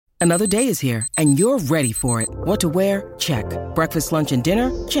Another day is here, and you're ready for it. What to wear? Check. Breakfast, lunch, and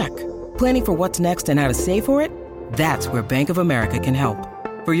dinner? Check. Planning for what's next and how to save for it? That's where Bank of America can help.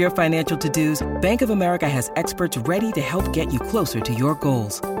 For your financial to-dos, Bank of America has experts ready to help get you closer to your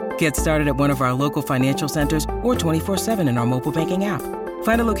goals. Get started at one of our local financial centers or 24/7 in our mobile banking app.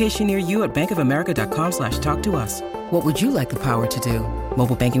 Find a location near you at bankofamerica.com/talktous. What would you like the power to do?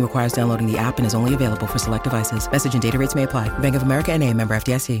 Mobile banking requires downloading the app and is only available for select devices. Message and data rates may apply. Bank of America N.A., member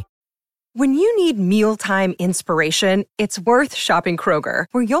FDIC. When you need mealtime inspiration, it's worth shopping Kroger,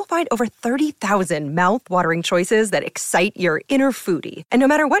 where you'll find over 30,000 mouth-watering choices that excite your inner foodie. And no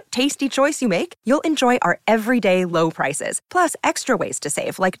matter what tasty choice you make, you'll enjoy our everyday low prices, plus extra ways to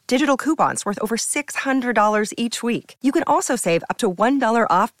save, like digital coupons worth over $600 each week. You can also save up to $1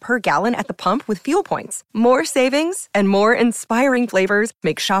 off per gallon at the pump with fuel points. More savings and more inspiring flavors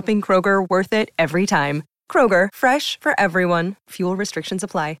make shopping Kroger worth it every time. Kroger, fresh for everyone. Fuel restrictions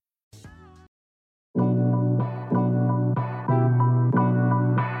apply.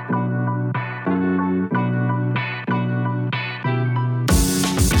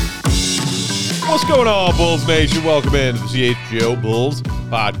 What's going on, Bulls Nation? Welcome into the CHGO Bulls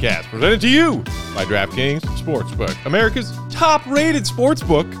podcast, presented to you by DraftKings Sportsbook, America's top-rated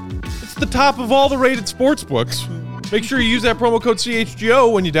sportsbook. It's the top of all the rated sportsbooks. Make sure you use that promo code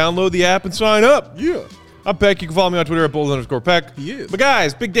CHGO when you download the app and sign up. Yeah. I'm Peck. You can follow me on Twitter at Bulls_Peck. He is. My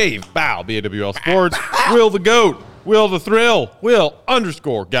guys, Big Dave, Bow, BAWL Sports, Will the GOAT, Will the Thrill,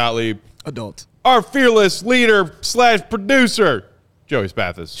 Will_Gottlieb. Adult. Our fearless leader / producer, Joey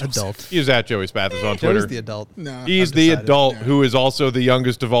Spathis. Adult. He is at Joey Spathis on Twitter. Joey's the adult. Nah, He's the adult who is also the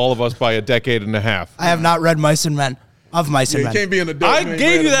youngest of all of us by a decade and a half. I have not read Mice and Men. Of Mice and you Men. can't be an adult. I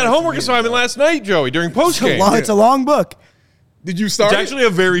gave you that homework assignment last night, Joey, during postgame. It's a long book. Did you start? It's actually a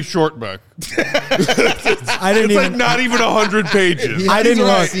very short book. I didn't It's even. like not even 100 pages. I didn't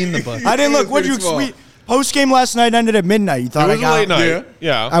right. look. Seen the book. I didn't look. What you Pretty small. post game last night ended at midnight. You It thought was I a got late night.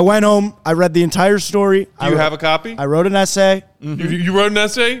 Yeah. I went home. I read the entire story. Do you have a copy? I wrote an essay. You wrote an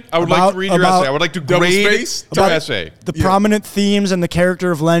essay? I would like to read your essay. I would like to double grade space? your About essay. The prominent themes and the character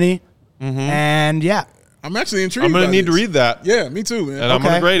of Lenny. And yeah. I'm actually intrigued. I'm going to by need to this. read that. Yeah, me too, man. And I'm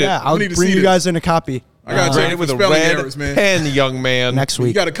going to grade it. Yeah, I'll need to bring see you this. guys in a copy I got to Grade check it with a spelling red errors, man. pen, young man. next You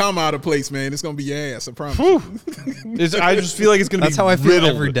week. got to come out of place, man. It's gonna be your ass. I promise. I just feel like it's going to be That's how I feel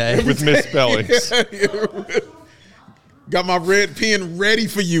riddled every day. with misspellings. Got my red pen ready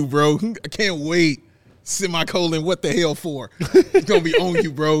for you, bro. I can't wait. Semicolon, what the hell for? It's gonna be on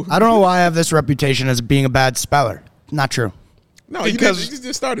you, bro. I don't know why I have this reputation as being a bad speller. Not true. No, Because- you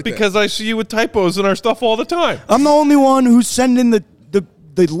just started Because I see you with typos in our stuff all the time. I'm the only one who's sending the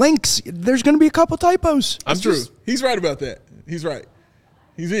links. There's going to be a couple typos. That's true. He's right about that. He's right.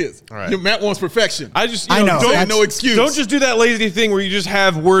 He is. All right. Matt wants perfection. I just, I know. Don't, no excuse. Don't just do that lazy thing where you just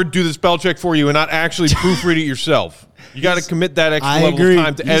have Word do the spell check for you and not actually proofread it yourself. You got to commit that extra I level agree. of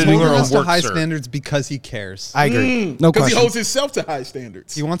time to He's editing your holding own us work, to high sir. standards because he cares. I agree. No Because he question. holds himself to high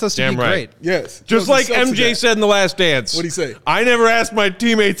standards. He wants us to Damn be right. great. Yes. He Just holds like himself to MJ that. said in The Last Dance. What'd he say? I never asked my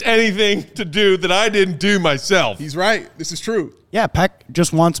teammates anything to do that I didn't do myself. He's right. This is true. Yeah, Peck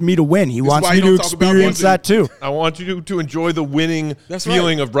just wants me to win. He wants why me you to don't talk about experience one that too. I want you to enjoy the winning That's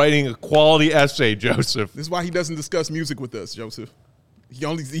feeling right. of writing a quality essay, Joseph. This is why he doesn't discuss music with us, Joseph.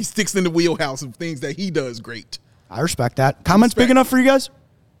 He sticks in the wheelhouse of things that he does great. I respect that. Comments big Respect. enough for you guys?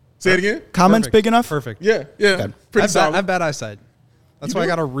 Say it again. Comments Perfect. big enough? Perfect. Yeah, yeah. Okay. Pretty I solid. have bad eyesight. That's You why I do?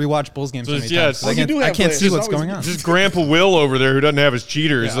 got to rewatch Bulls games so many yeah, times. so I you can't, do I have can't plans. see Just what's always- going on. Just Grandpa Will over there who doesn't have his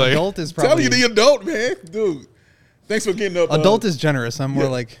cheaters. Like, Adult is Tell probably you the adult, man. Dude. Thanks for getting up. adult is generous. I'm more yeah.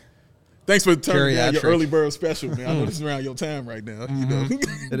 like Thanks for turning down your geriatric. early bird special, man. I know this is around your time right now. You know.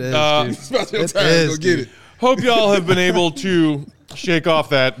 it is. It's about your It time. is, Go get dude. it. hope y'all have been able to shake off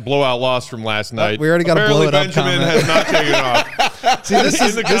that blowout loss from last night. we already got a blow Apparently it up Benjamin comment. has not taken it off. See, this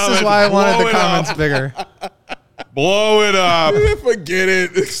is the this is comments, why I wanted blow the it comments up. bigger. Blow it up. Forget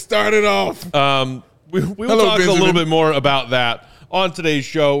it. Start it off. We'll Hello, talk a Benjamin. little bit more about that on today's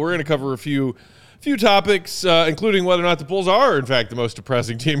show. We're going to cover a few topics, including whether or not the Bulls are, in fact, the most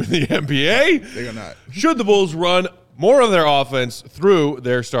depressing team in the NBA. They are not. Should the Bulls run more of their offense through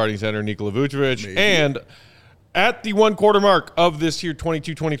their starting center, Nikola Vucevic? Maybe. And at the 1 quarter mark of this here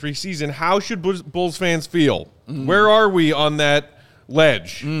 22-23 season, how should Bulls fans feel? Where are we on that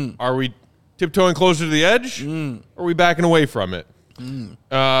ledge? Are we tiptoeing closer to the edge? Or are we backing away from it?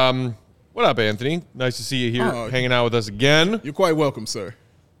 What up, Anthony? Nice to see you here hanging out with us again. You're quite welcome, sir.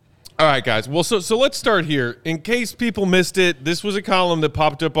 All right, guys. Well, so let's start here. In case people missed it, this was a column that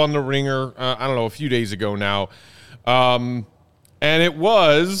popped up on The Ringer, I don't know, a few days ago now. And it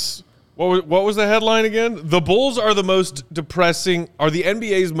was, What was the headline again? The Bulls are the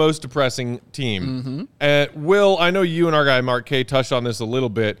NBA's most depressing team. Will, I know you and our guy Mark K touched on this a little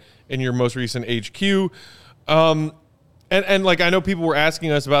bit in your most recent HQ. And like I know people were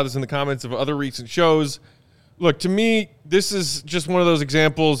asking us about this in the comments of other recent shows. Look, to me, this is just one of those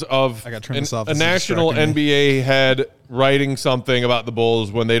examples of I gotta turn this off. a This is national distracting me. NBA head writing something about the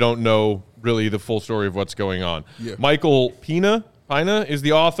Bulls when they don't know really the full story of what's going on. Yeah. Michael Pina is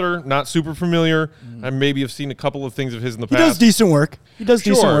the author, not super familiar. I maybe have seen a couple of things of his in the He past. does decent work.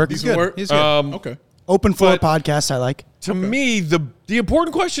 Decent work. Decent work. He's good. Okay. Open floor But- podcast I like. To me, the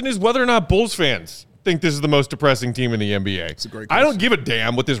important question is whether or not Bulls fans think this is the most depressing team in the NBA. It's a great I don't question. give a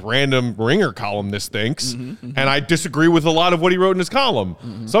damn what this random Ringer columnist thinks, and I disagree with a lot of what he wrote in his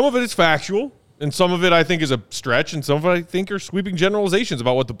column. Some of it is factual, and some of it I think is a stretch, and some of it I think are sweeping generalizations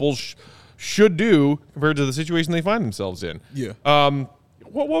about what the Bulls should do compared to the situation they find themselves in. Yeah.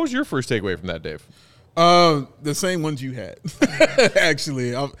 What was your first takeaway from that, Dave? The same ones you had.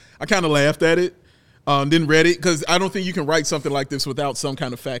 Actually, I kind of laughed at it. Didn't read it because I don't think you can write something like this without some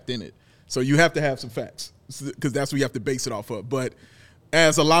kind of fact in it. So you have to have some facts because that's what you have to base it off of. But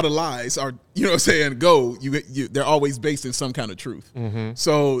as a lot of lies are, go, they're always based in some kind of truth.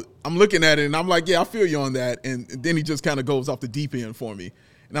 So I'm looking at it and I'm like, yeah, I feel you on that. And then he just kind of goes off the deep end for me.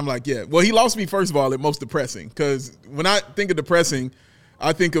 And I'm like, yeah. Well, he lost me, first of all, at most depressing because when I think of depressing,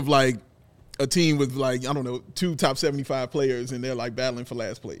 I think of like a team with like, I don't know, 2 top 75 players and they're like battling for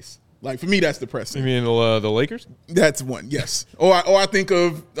last place. Like, for me, that's depressing. You mean the Lakers? That's one, yes. Or I think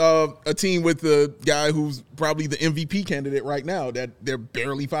of a team with the guy who's probably the MVP candidate right now that they're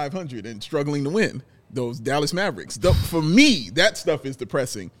barely 500 and struggling to win, those Dallas Mavericks. For me, that stuff is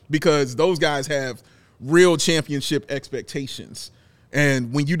depressing because those guys have real championship expectations.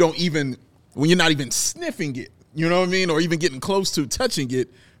 And when you're not even sniffing it, you know what I mean, or even getting close to touching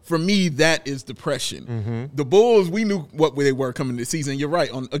it, for me, that is depression. The Bulls, we knew what they were coming this season. You're right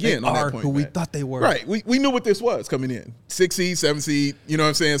on They that are point, who we Matt. thought they were. Right. We knew what this was coming in. 6 seed, 7 seed, you know what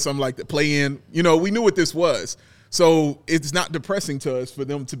I'm saying? Something like the play in. We knew what this was. So it's not depressing to us for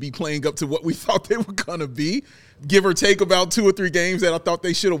them to be playing up to what we thought they were going to be, give or take about 2 or 3 games that I thought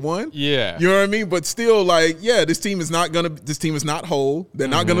they should have won. Yeah. You know what I mean? But still, like, yeah, this team is not whole. They're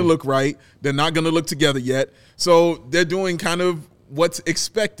not going to look right. They're not going to look together yet. So they're doing kind of what's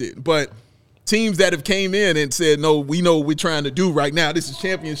expected. But teams that have came in and said, no, we know what we're trying to do right now. This is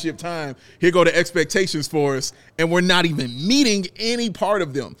championship time. Here go the expectations for us. And we're not even meeting any part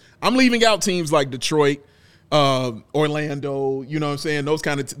of them. I'm leaving out teams like Detroit, Orlando, you know what I'm saying? Those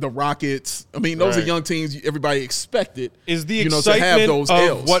kind of the Rockets. I mean, those are young teams everybody expected. Is the to excitement have those of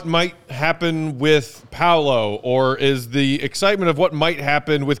L's. what might happen with Paolo, or is the excitement of what might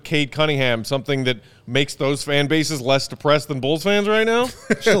happen with Cade Cunningham something that makes those fan bases less depressed than Bulls fans right now?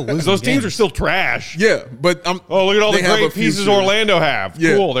 Still losing Those teams games. are still trash. Yeah, but look at all the they have great a pieces future. Orlando have.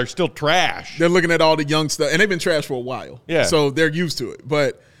 Yeah. Cool, they're still trash. They're looking at all the young stuff, and they've been trash for a while. Yeah. So they're used to it.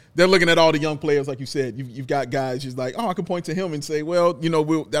 But they're looking at all the young players, like you said. You've got guys just like, I can point to him and say, well,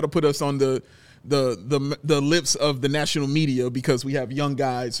 that'll put us on the lips of the national media because we have young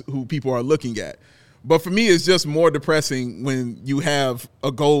guys who people are looking at. But for me, it's just more depressing when you have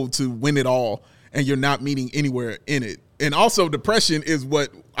a goal to win it all and you're not meeting anywhere in it. And also, depression is what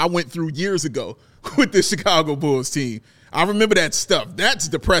I went through years ago with the Chicago Bulls team. I remember that stuff. That's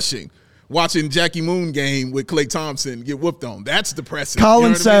depressing. Watching Jackie Moon game with Klay Thompson get whooped on. That's depressing. Colin You know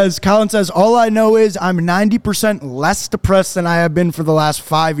what I mean? says, all I know is I'm 90% less depressed than I have been for the last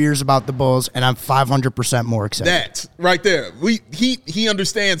 5 years about the Bulls, and I'm 500% more excited. That right there. He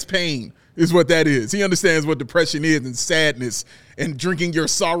understands pain is what that is. He understands what depression is and sadness and drinking your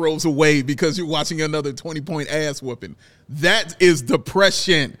sorrows away because you're watching another 20-point ass whooping. That is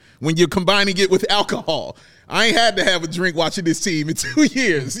depression when you're combining it with alcohol. I ain't had to have a drink watching this team in 2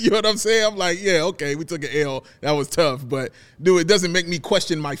 years. You know what I'm saying? I'm like, yeah, okay, we took an L. That was tough. But, dude, it doesn't make me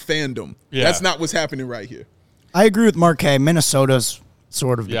question my fandom. Yeah. That's not what's happening right here. I agree with Mark K. Minnesota's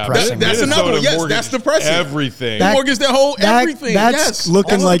sort of depressing. That's another one. Yes, that's depressing. Everything. That- Mortgage their whole everything. That's yes.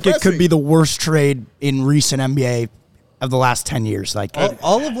 looking That's like it depressing. could be the worst trade in recent NBA of the last 10 years. Like,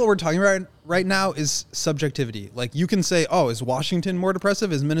 All of what we're talking about right now is subjectivity. Like, you can say, oh, is Washington more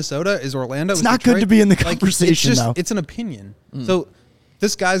depressive? Is Minnesota? Is Orlando? It's not good to be in the conversation, though. It's an opinion. So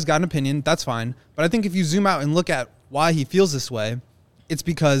this guy's got an opinion. That's fine. But I think if you zoom out and look at why he feels this way, it's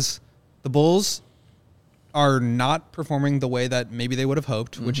because the Bulls are not performing the way that maybe they would have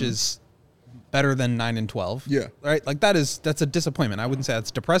hoped, which is better than 9 and 12. Yeah. Right? Like, that's a disappointment. I wouldn't say that's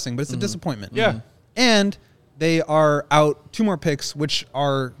depressing, but it's a disappointment. Yeah. And they are out 2 more picks, which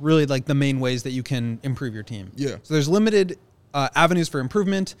are really like the main ways that you can improve your team. Yeah. So there's limited avenues for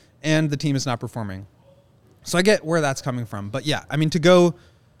improvement, and the team is not performing. So I get where that's coming from. But yeah, I mean, to go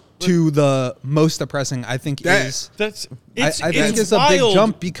to the most depressing, I think I think it's a big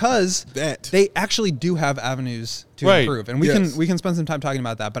jump because they actually do have avenues to improve, and we can spend some time talking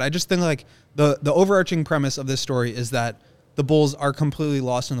about that. But I just think like the overarching premise of this story is that the Bulls are completely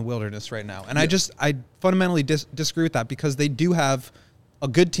lost in the wilderness right now, and I fundamentally disagree with that because they do have a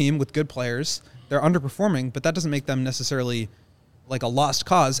good team with good players. They're underperforming, but that doesn't make them necessarily like a lost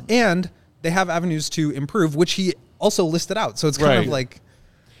cause, and they have avenues to improve, which he also listed out. So it's kind of like.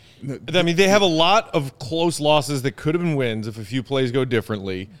 I mean, they have a lot of close losses that could have been wins if a few plays go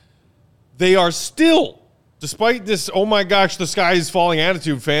differently. They are still, despite this, oh my gosh, the sky is falling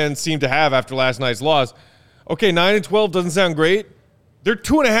attitude fans seem to have after last night's loss. Okay, 9-12 doesn't sound great. They're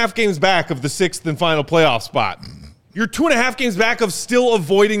 2.5 games back of the 6th and final playoff spot. You're 2.5 games back of still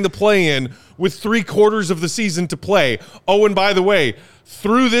avoiding the play-in with 3/4 of the season to play. Oh, and by the way,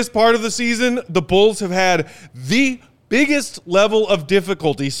 through this part of the season, the Bulls have had the biggest level of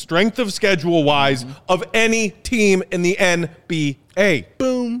difficulty, strength of schedule-wise, of any team in the NBA.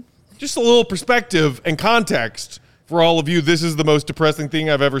 Boom. Just a little perspective and context for all of you. This is the most depressing thing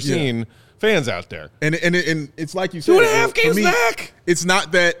I've ever seen. Fans out there. And it's like you said. 2.5 games back. It's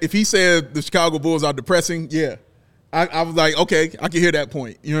not that if he said the Chicago Bulls are depressing, I was like, okay, I can hear that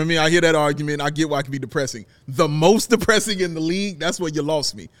point. You know what I mean? I hear that argument. I get why it can be depressing. The most depressing in the league, that's where you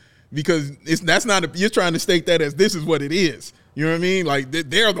lost me. Because you're trying to state that as this is what it is. You know what I mean? Like,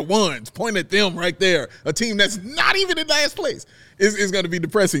 they're the ones. Point at them right there. A team that's not even in last place is going to be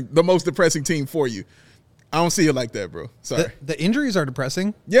depressing, the most depressing team for you. I don't see it like that, bro. Sorry. The injuries are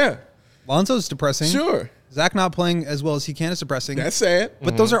depressing. Yeah. Lonzo's depressing. Sure. Zach not playing as well as he can is depressing. That's sad.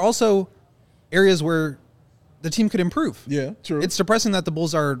 But those are also areas where the team could improve. Yeah, true. It's depressing that the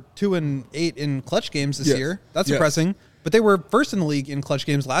Bulls are 2-8 in clutch games this year. That's Yes. depressing. But they were first in the league in clutch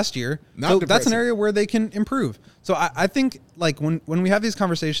games last year. Not so depressing. that's an area where they can improve. So I think like when we have these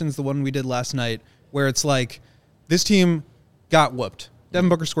conversations, the one we did last night, where it's like this team got whooped. Devin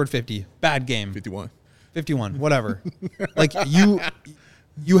Booker scored 50. Bad game. 51, whatever. Like you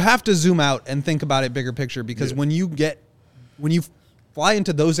have to zoom out and think about it bigger picture because when you fly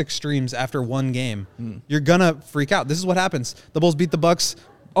into those extremes after one game, you're gonna freak out. This is what happens. The Bulls beat the Bucks.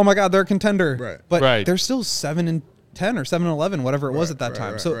 Oh my God, they're a contender. Right. But they're still 7-10 or 7-11, whatever it was at that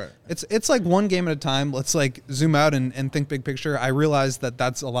time. So it's like one game at a time. Let's like zoom out and think big picture. I realize that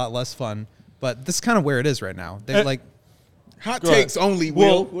that's a lot less fun, but this is kind of where it is right now. They're like hot takes only,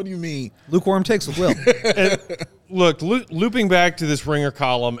 Will. What do you mean? Lukewarm takes with Will. Look, looping back to this Ringer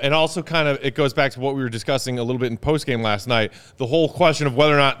column, and also kind of it goes back to what we were discussing a little bit in postgame last night, the whole question of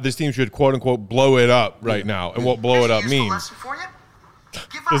whether or not this team should, quote-unquote, blow it up right now, and what blow it up means. Lesson for you?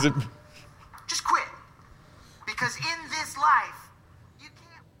 Give up. Is it? Just quit. Because in this life, you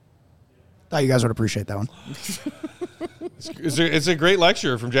can't. Thought you guys would appreciate that one. It's a great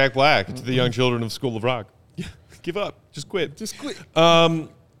lecture from Jack Black to the young children of School of Rock. Give up. Just quit.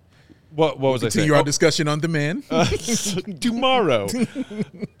 What was I saying? Continue our discussion on demand. Tomorrow.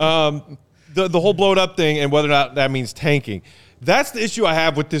 The whole blow it up thing and whether or not that means tanking. That's the issue I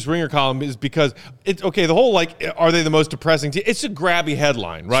have with this Ringer column is because it's okay. The whole like, are they the most depressing team? It's a grabby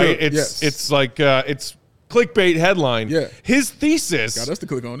headline, right? Sure, It's like it's clickbait headline. Yeah. His thesis Got us to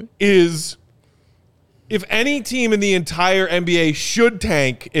click on it. is if any team in the entire NBA should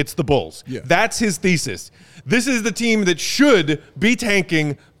tank, it's the Bulls. Yeah. That's his thesis. This is the team that should be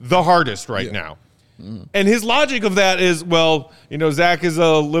tanking the hardest right now. And his logic of that is, well, Zach is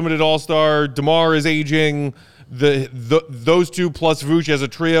a limited all-star. DeMar is aging. Those two plus Vooch as a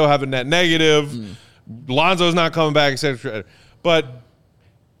trio have a net negative. Lonzo's not coming back, etc. But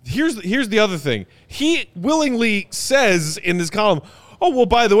here's the other thing. He willingly says in this column, oh, well,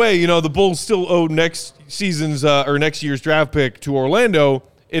 by the way, the Bulls still owe next season's or next year's draft pick to Orlando.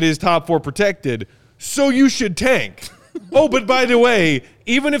 It is top 4 protected. So you should tank. Oh, but by the way,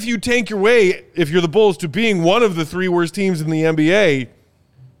 even if you tank your way, if you're the Bulls, to being one of the 3 worst teams in the NBA,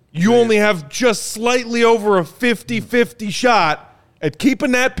 you only have just slightly over a 50-50 shot at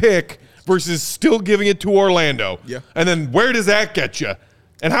keeping that pick versus still giving it to Orlando. Yeah. And then where does that get you?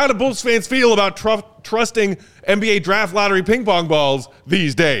 And how do Bulls fans feel about trusting NBA draft lottery ping pong balls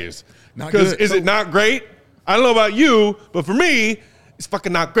these days? Because is it not great? I don't know about you, but for me, it's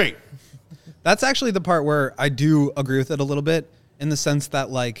fucking not great. That's actually the part where I do agree with it a little bit in the sense that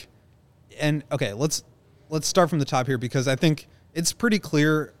let's start from the top here because I think it's pretty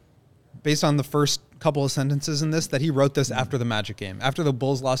clear based on the first couple of sentences in this that he wrote this after the Magic game, after the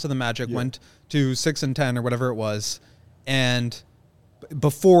Bulls lost to the Magic, went to 6-10 or whatever it was, and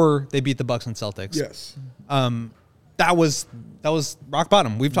before they beat the Bucks and Celtics. Yes. that was rock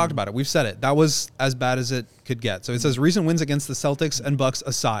bottom. We've talked about it. We've said it. That was as bad as it could get. So it says recent wins against the Celtics and Bucks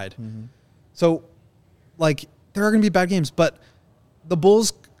aside. So, like, there are going to be bad games, but the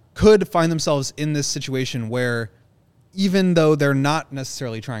Bulls could find themselves in this situation where even though they're not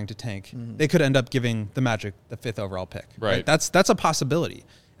necessarily trying to tank, they could end up giving the Magic the 5th overall pick. Right. That's a possibility.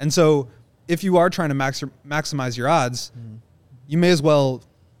 And so if you are trying to maximize your odds, you may as well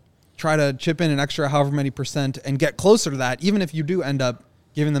try to chip in an extra however many percent and get closer to that, even if you do end up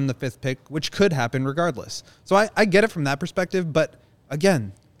giving them the 5th pick, which could happen regardless. So I get it from that perspective, but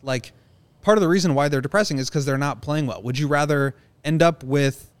again, like, part of the reason why they're depressing is because they're not playing well. Would you rather end up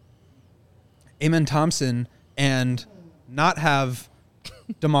with Amen Thompson and not have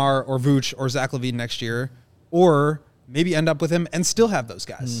DeMar or Vooch or Zach LaVine next year, or maybe end up with him and still have those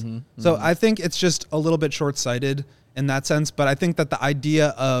guys? So I think it's just a little bit short-sighted in that sense, but I think that the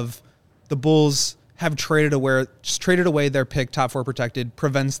idea of the Bulls have traded away their pick, top 4 protected,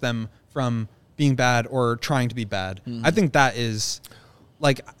 prevents them from being bad or trying to be bad. I think that is,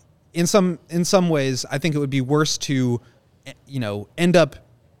 like, in some ways, I think it would be worse to, end up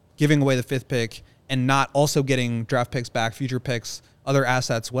giving away the 5th pick and not also getting draft picks back, future picks, other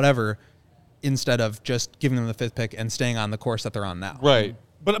assets, whatever, instead of just giving them the 5th pick and staying on the course that they're on now. Right.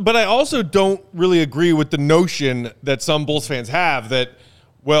 But I also don't really agree with the notion that some Bulls fans have that,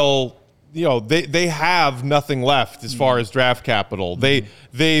 well, they have nothing left as far as draft capital.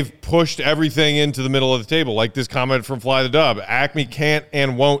 They've pushed everything into the middle of the table, like this comment from Fly the Dub. Acme can't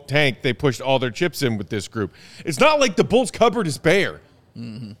and won't tank. They pushed all their chips in with this group. It's not like the Bulls' cupboard is bare.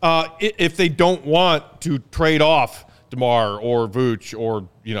 If they don't want to trade off DeMar or Vooch or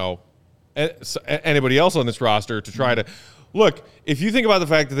anybody else on this roster to try to look. If you think about the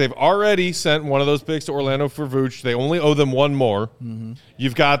fact that they've already sent one of those picks to Orlando for Vooch, they only owe them one more.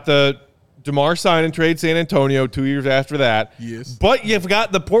 You've got the DeMar sign and trade San Antonio 2 years after that. Yes. But you've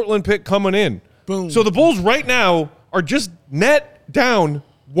got the Portland pick coming in. Boom. So the Bulls right now are just net down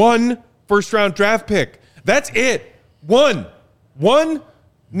 1 first-round draft pick. That's it. One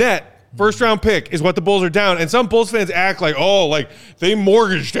net first-round pick is what the Bulls are down. And some Bulls fans act like, they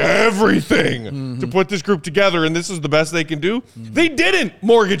mortgaged everything to put this group together, and this is the best they can do. They didn't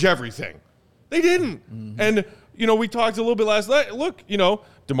mortgage everything. They didn't. And, we talked a little bit last night. Look,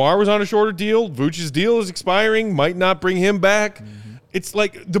 DeMar was on a shorter deal. Vooch's deal is expiring. Might not bring him back. It's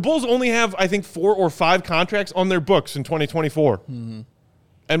like the Bulls only have, I think, 4 or 5 contracts on their books in 2024.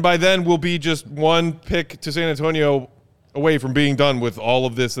 And by then, we'll be just 1 pick to San Antonio away from being done with all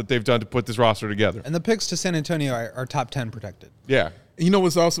of this that they've done to put this roster together. And the picks to San Antonio are top 10 protected. Yeah.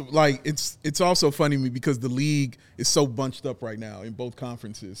 What's also it's also funny to me because the league is so bunched up right now in both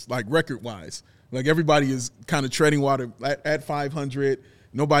conferences, like record-wise. Like, everybody is kind of treading water at 500.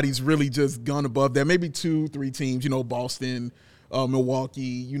 Nobody's really just gone above that. Maybe 2-3 teams, Boston,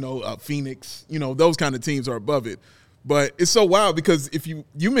 Milwaukee, Phoenix, those kind of teams are above it. But it's so wild because if you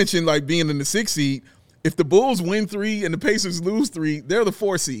mentioned like being in the 6th seed, if the Bulls win 3 and the Pacers lose 3, they're the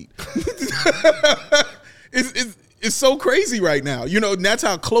 4th seed. It's so crazy right now. And that's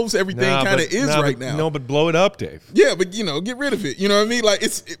how close everything kind of is right now. No, but blow it up, Dave. Yeah, but get rid of it. You know what I mean? Like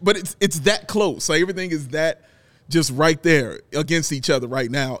it's that close. Like, everything is that just right there against each other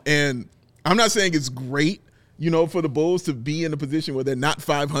right now. And I'm not saying it's great, for the Bulls to be in a position where they're not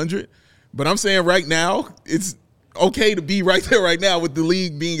 500, but I'm saying right now it's okay to be right there right now with the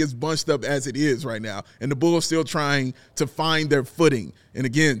league being as bunched up as it is right now. And the Bulls still trying to find their footing. And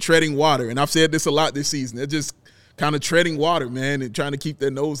again, treading water. And I've said this a lot this season. They're just kind of treading water, man, and trying to keep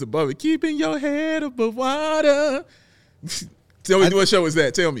their nose above it. Keeping your head above water. Tell me what show is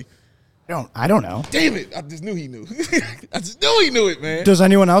that? Tell me. I don't know. Damn it. I just knew he knew. I just knew he knew it, man. Does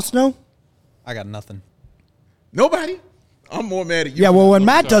anyone else know? I got nothing. Nobody? I'm more mad at you. Yeah, well, when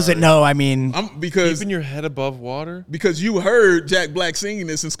Matt doesn't know, I mean. Because keeping your head above water? Because you heard Jack Black singing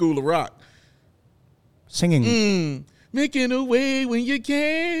this in School of Rock. Singing. Making a way when you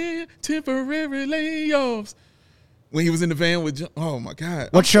can. Temporary layoffs. When he was in the van with oh my God.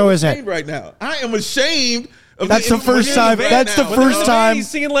 What show is it? Right now. I am ashamed of That's the first time. That's the first time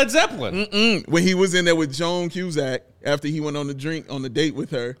he's singing Led Zeppelin. When he was in there with Joan Cusack after he went on the date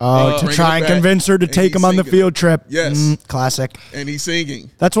with her. To try and convince her to take him on the field trip. Yes. Classic. And he's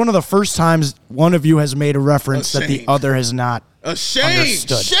singing. That's one of the first times one of you has made a reference that the other has not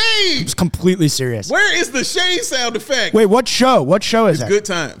understood. Shame. It's completely serious. Where is the shame sound effect? Wait, what show? What show is that? Good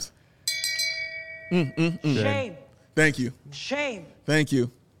Times. Shame. Thank you. Shame. Thank you.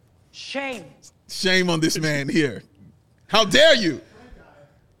 Shame. Shame on this man here. How dare you?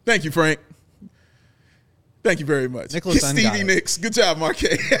 Thank you, Frank. Thank you very much. Nicholas Stevie Nicks. Good job,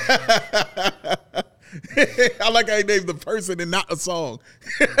 Marquez. I like how he named the person and not a song.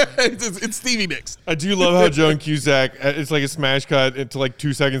 It's Stevie Nicks. I do love how Joan Cusack, it's like a smash cut into like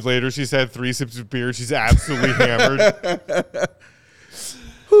 2 seconds later. She's had 3 sips of beer. She's absolutely hammered.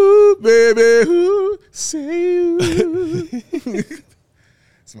 Ooh, baby, who say you?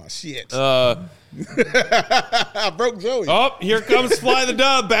 It's my shit. I broke Joey. Oh, here comes Fly the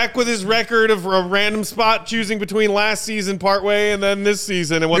Dub back with his record of a random spot choosing between last season partway and then this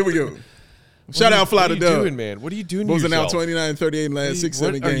season. And Here we go. Shout out Fly the Dub. What are you doing, man? What are you doing to Bulls are now yourself? 29-38 in the last 6-7 games.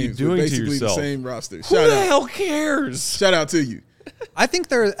 What are you doing to basically yourself? the same roster. Who Shout the out. hell cares? Shout out to you. I think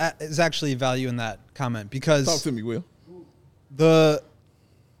there is actually value in that comment because Talk to me, Will. the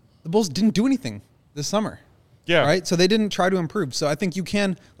Bulls didn't do anything this summer. Yeah. Right? So they didn't try to improve. So I think you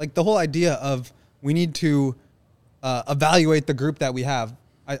can, like the whole idea of we need to evaluate the group that we have.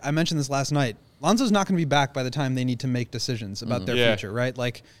 I mentioned this last night. Lonzo's not going to be back by the time they need to make decisions about their future, right?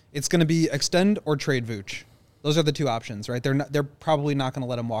 Like it's going to be extend or trade Vooch. Those are the 2 options, right? They're probably not going to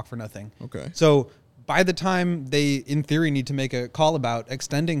let him walk for nothing. Okay. So by the time they, in theory, need to make a call about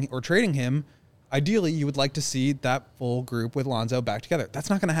extending or trading him, ideally you would like to see that full group with Lonzo back together. That's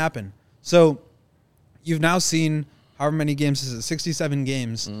not going to happen. So you've now seen however many games is it, 67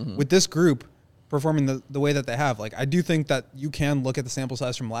 games with this group performing the way that they have. Like I do think that you can look at the sample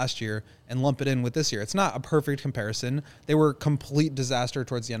size from last year and lump it in with this year. It's not a perfect comparison. They were a complete disaster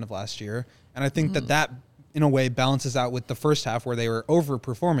towards the end of last year. And I think that in a way balances out with the first half where they were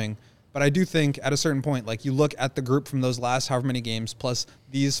overperforming. But I do think at a certain point, like you look at the group from those last however many games plus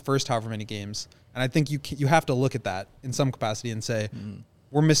these first however many games. And I think you have to look at that in some capacity and say,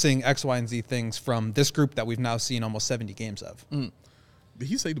 we're missing X, Y, and Z things from this group that we've now seen almost 70 games of. Did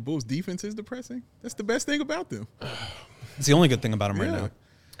he say the Bulls' defense is depressing? That's the best thing about them. It's the only good thing about him right now.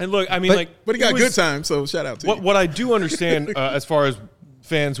 And look, I mean, But he got good time, so shout out to you. What I do understand as far as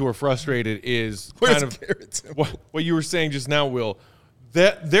fans who are frustrated is kind of what you were saying just now, Will.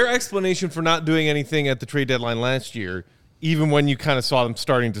 That their explanation for not doing anything at the trade deadline last year, even when you kind of saw them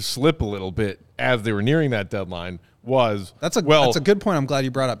starting to slip a little bit as they were nearing that deadline, was that's a good point. I'm glad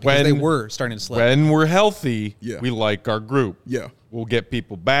you brought up because they were starting to slip. When we're healthy, we like our group. Yeah. We'll get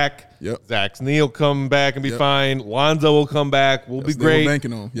people back. Yep. Zach Neal come back and be fine. Lonzo will come back. We'll be great.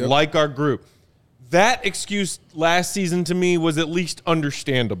 Banking on. Yep. Like our group. That excuse last season to me was at least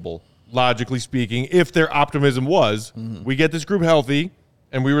understandable, logically speaking, if their optimism was, we get this group healthy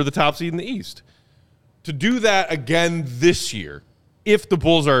and we were the top seed in the East. To do that again this year, if the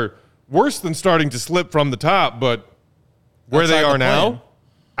Bulls are worse than starting to slip from the top, but where they are now,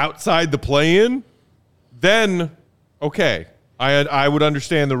 outside the play-in, then, okay. I would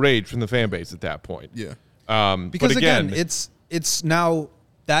understand the rage from the fan base at that point. Yeah. Because again, it's now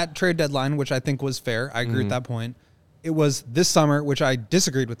that trade deadline, which I think was fair. I agree with that point. It was this summer, which I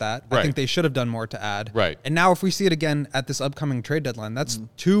disagreed with that. I think they should have done more to add. Right. And now if we see it again at this upcoming trade deadline, that's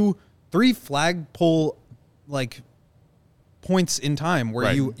 2-3 flagpole like points in time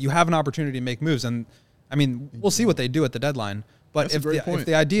where you have an opportunity to make moves. And I mean, we'll see what they do at the deadline. But if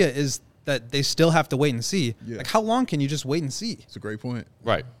the idea is that they still have to wait and see, like how long can you just wait and see? It's a great point.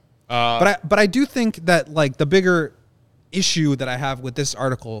 Right. But I do think that like the bigger issue that I have with this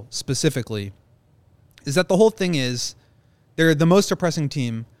article specifically is that the whole thing is they're the most depressing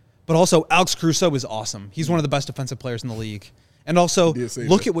team, but also Alex Caruso is awesome. He's one of the best defensive players in the league. And also,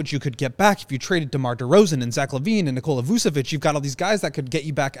 look at what you could get back if you traded DeMar DeRozan and Zach LaVine and Nikola Vucevic. You've got all these guys that could get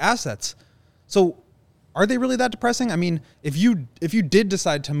you back assets. So are they really that depressing? I mean, if you did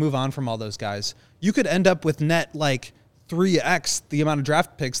decide to move on from all those guys, you could end up with net like 3x the amount of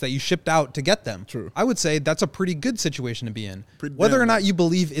draft picks that you shipped out to get them. True. I would say that's a pretty good situation to be in. Whether or not you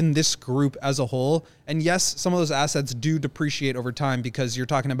believe in this group as a whole, and yes, some of those assets do depreciate over time because you're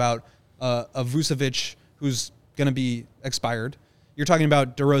talking about a Vucevic who's going to be expired. You're talking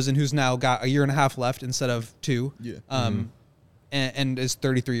about DeRozan who's now got a year and a half left instead of 2. Yeah. And is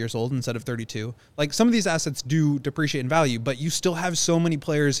 33 years old instead of 32. Like some of these assets do depreciate in value, but you still have so many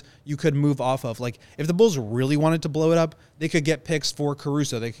players you could move off of. Like if the Bulls really wanted to blow it up, they could get picks for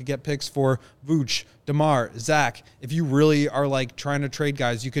Caruso. They could get picks for Vooch, DeMar, Zach. If you really are like trying to trade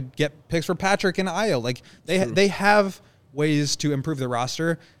guys, you could get picks for Patrick and Ayo. Like they have ways to improve the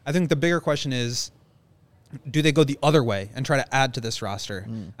roster. I think the bigger question is, do they go the other way and try to add to this roster?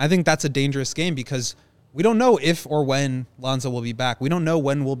 I think that's a dangerous game because we don't know if or when Lonzo will be back. We don't know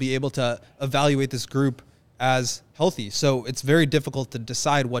when we'll be able to evaluate this group as healthy. So it's very difficult to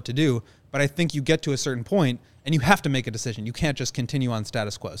decide what to do. But I think you get to a certain point and you have to make a decision. You can't just continue on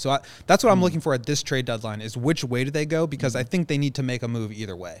status quo. So that's what I'm looking for at this trade deadline is which way do they go? Because I think they need to make a move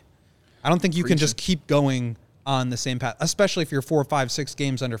either way. I don't think you can just keep going on the same path, especially if you're 4, 5, 6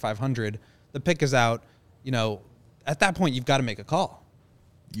 games under 500. the pick is out, at that point you've got to make a call.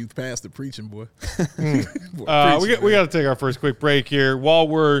 You've passed the preaching, boy. We got to take our first quick break here. While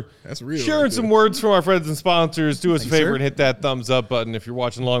we're sharing some words from our friends and sponsors, do us a favor and hit that thumbs up button if you're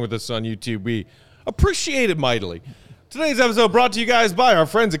watching along with us on YouTube. We appreciate it mightily. Today's episode brought to you guys by our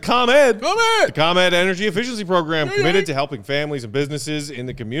friends at ComEd. The ComEd Energy Efficiency Program, committed to helping families and businesses in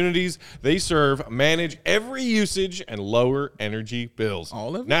the communities they serve manage every usage and lower energy bills.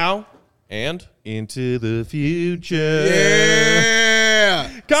 All of it? Now and into the future. Yeah.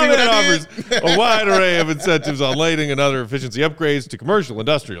 ComEd offers a wide array of incentives on lighting and other efficiency upgrades to commercial,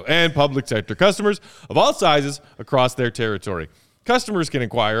 industrial, and public sector customers of all sizes across their territory. Customers can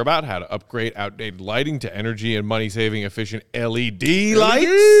inquire about how to upgrade outdated lighting to energy and money-saving efficient LED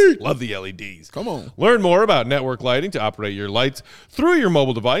lights. Love the LEDs. Come on. Learn more about network lighting to operate your lights through your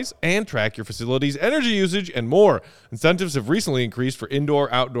mobile device and track your facility's energy usage and more. Incentives have recently increased for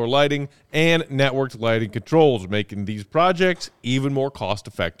indoor, outdoor lighting and networked lighting controls, making these projects even more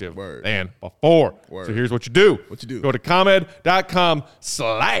cost-effective than before. So here's what you do. Go to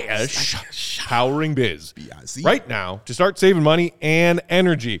ComEd.com/poweringbiz right now to start saving money and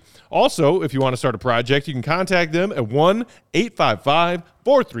energy. Also, if you want to start a project, you can contact them at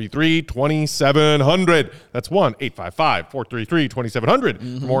 1-855-433-2700. That's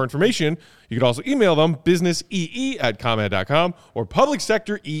 1-855-433-2700. For more information, you can also email them businessee@comed.com or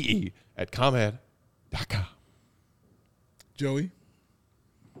publicsectoreE@comed.com. Joey?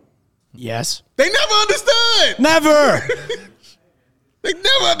 Yes. They never understood. Never. They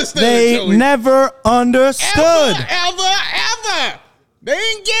never understood. They Joey. never understood. Ever. They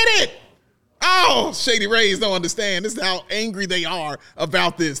didn't get it. Oh, Shady Rays don't understand. This is how angry they are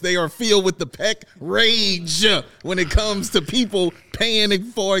about this. They are filled with the peck rage when it comes to people paying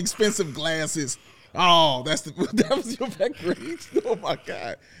for expensive glasses. Oh, that was your peck rage? Oh, my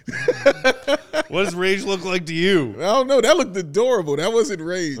God. What does rage look like to you? I don't know. That looked adorable. That wasn't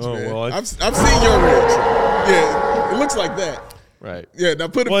rage, man. Well, I've seen your rage. Yeah, it looks like that. Right. Yeah, now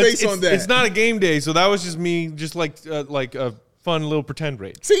put a face on that. It's not a game day, so that was just me, just like a fun little pretend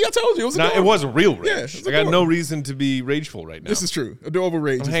rage. See, I told you. It was a real rage. Yeah, I got no reason to be rageful right now. This is true. Adorable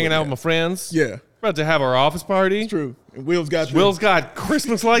rage. I'm hanging out with my friends. Yeah. We're about to have our office party. It's true. And Will's got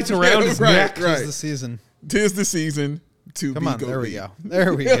Christmas lights around his neck. Right. Tis the season. Tis the season to Come be on, go there we be. go.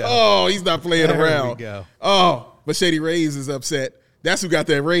 There we go. Oh, he's not playing around. There we go. Oh, but Shady Rays is upset. That's who got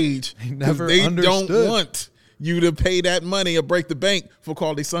that rage. Never They understood. don't want you to pay that money or break the bank for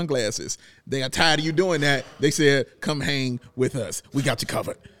quality sunglasses. They are tired of you doing that. They said, come hang with us. We got you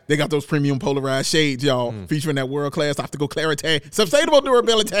covered. They got those premium polarized shades, y'all, featuring that world-class optical clarity, sustainable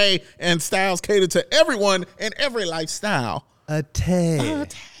durability, and styles catered to everyone and every lifestyle. A tay.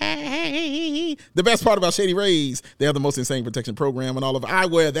 The best part about Shady Rays, they have the most insane protection program in all of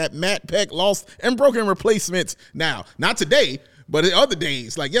eyewear, that matte, peck, lost, and broken replacements. Now, not today, but in other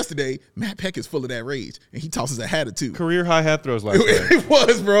days, like yesterday, Matt Peck is full of that rage, and he tosses a hat or two. Career high hat throws last night. It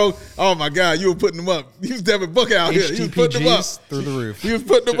was, bro. Oh, my God. You were putting them up. He was Devin Book out here. He was putting them up. through the roof. He was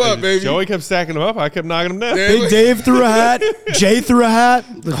putting them up, baby. Joey kept stacking them up. I kept knocking them down. Big Dave threw a hat. Jay threw a hat.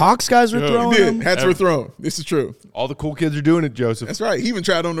 The Hawks guys were He throwing He them. did. Hats were thrown. This is true. All the cool kids are doing it, Joseph. That's right. He even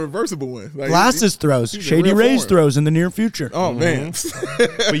tried on the reversible one. Like, Glasses throws. he's in Shady real Rays form. throws in the near future. Oh, man.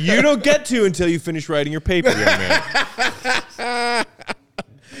 But you don't get to until you finish writing your paper, young man.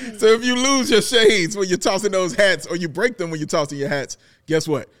 So if you lose your shades when you're tossing those hats, or you break them when you're tossing your hats, guess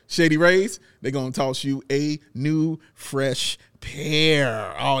what? Shady Rays, they're going to toss you a new, fresh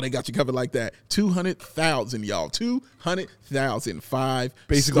pair. Oh, they got you covered like that. 200,000, y'all. 200,000.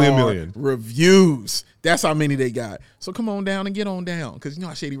 Basically a million. Reviews. That's how many they got. So come on down and get on down, because you know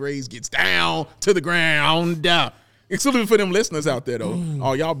how Shady Rays gets down to the ground. Exclusively for them listeners out there, though.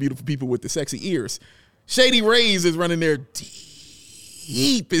 All y'all beautiful people with the sexy ears. Shady Rays is running their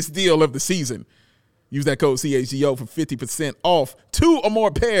deepest deal of the season. Use that code CHGO for 50% off 2 or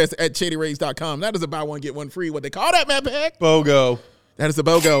more pairs at shadyrays.com. That is a buy one, get one free. What they call that, Matt Peck? BOGO. That is a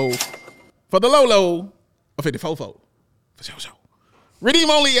BOGO for the Lolo of 54 for sure. Redeem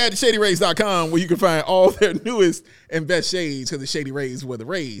only at shadyrays.com, where you can find all their newest and best shades, because the Shady Rays, where the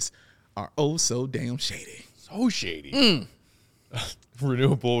Rays are oh so damn shady. So shady.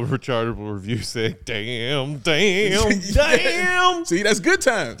 Renewable, rechargeable review say, damn. See, that's good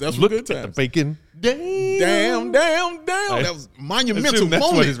times. That's Look good at the times. bacon. Damn. That was monumental That's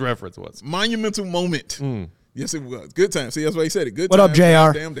moment. what his reference was. Monumental moment. Yes, it was. Good time. See, that's why he said it. Good What time. up,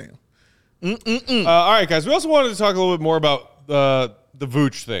 JR? Damn. All right, guys. We also wanted to talk a little bit more about the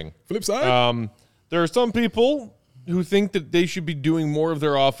Vooch thing. Flip side. There are some people who think that they should be doing more of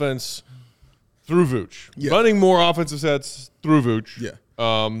their offense through Vooch. Yeah. Running more offensive sets through Vooch. Yeah.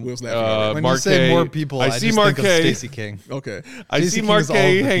 Will's laughing already. When Marquez, you say more people, I see just think of Marquez. Stacey King. Okay. I Stacey see King is all of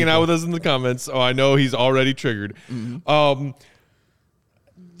Marquez the hanging out people. with us in the comments, so I know he's already triggered.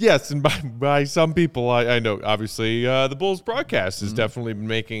 Yes, and by some people, I know, obviously, the Bulls broadcast has definitely been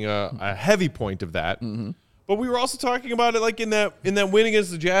making a heavy point of that. But we were also talking about it like in that win against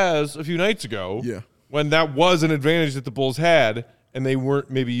the Jazz a few nights ago, when that was an advantage that the Bulls had, and they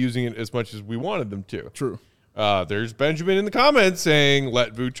weren't maybe using it as much as we wanted them to. True. There's Benjamin in the comments saying,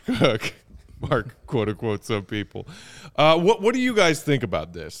 let Vooch cook. Mark, quote unquote, some people. What do you guys think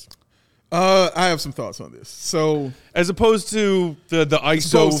about this? I have some thoughts on this. So, as opposed to the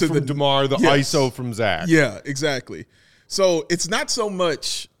ISO to from the DeMar, the yes. ISO from Zach. Yeah, exactly. So it's not so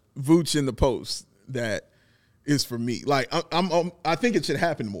much Vooch in the post that is for me. Like I think it should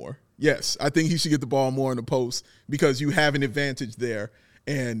happen more. Yes, I think he should get the ball more in the post because you have an advantage there.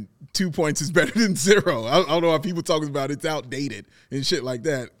 And 2 points is better than 0. I don't know why people talking about it's outdated and shit like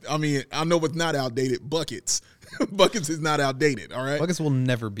that. I mean, I know what's not outdated. Buckets. Buckets is not outdated, all right? Buckets will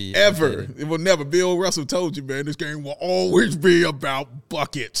never be Ever. outdated. It will never. Bill Russell told you, man, this game will always be about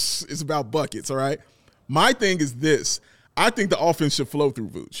buckets. It's about buckets, all right? My thing is this. I think the offense should flow through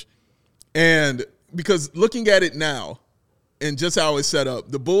Vooch. And because looking at it now and just how it's set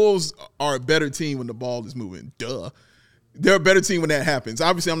up, the Bulls are a better team when the ball is moving. Duh. They're a better team when that happens.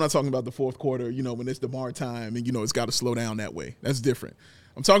 Obviously, I'm not talking about the fourth quarter, when it's DeMar time and, it's got to slow down that way. That's different.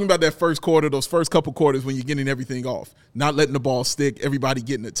 I'm talking about that first quarter, those first couple quarters when you're getting everything off, not letting the ball stick, everybody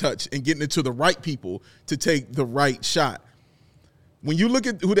getting a touch, and getting it to the right people to take the right shot. When you look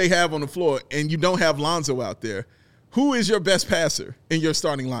at who they have on the floor and you don't have Lonzo out there, who is your best passer in your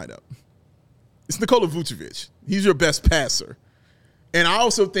starting lineup? It's Nikola Vucevic. He's your best passer. And I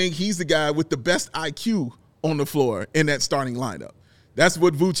also think he's the guy with the best IQ on the floor in that starting lineup. That's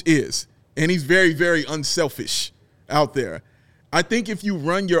what Vooch is. And he's very, very unselfish out there. I think if you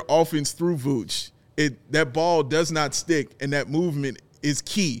run your offense through Vooch, that ball does not stick, and that movement is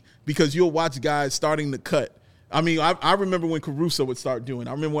key because you'll watch guys starting to cut. I mean, I remember when Caruso would start doing it.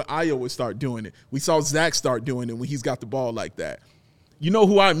 I remember when Ayo would start doing it. We saw Zach start doing it when he's got the ball like that. You know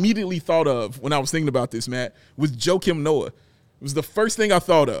who I immediately thought of when I was thinking about this, Matt, was Joakim Noah. It was the first thing I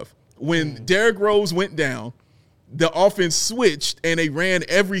thought of. When Derrick Rose went down, the offense switched and they ran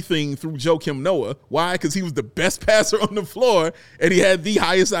everything through Joakim Noah. Why? Because he was the best passer on the floor and he had the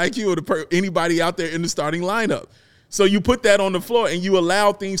highest IQ of anybody out there in the starting lineup. So you put that on the floor and you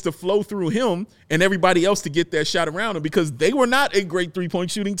allow things to flow through him and everybody else to get their shot around him because they were not a great three-point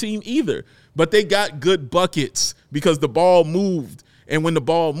shooting team either. But they got good buckets because the ball moved. And when the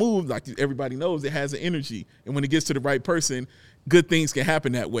ball moves, like everybody knows, it has an energy. And when it gets to the right person, good things can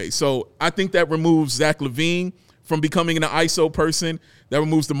happen that way. So I think that removes Zach LaVine from becoming an ISO person. That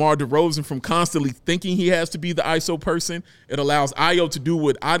removes DeMar DeRozan from constantly thinking he has to be the ISO person. It allows Ayo to do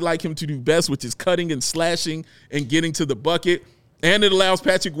what I'd like him to do best, which is cutting and slashing and getting to the bucket. And it allows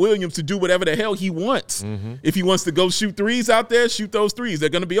Patrick Williams to do whatever the hell he wants. If he wants to go shoot threes out there, shoot those threes. They're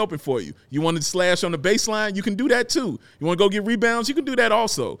going to be open for you. You want to slash on the baseline, you can do that too. You want to go get rebounds, you can do that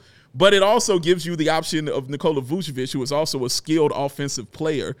also. But it also gives you the option of Nikola Vucevic, who is also a skilled offensive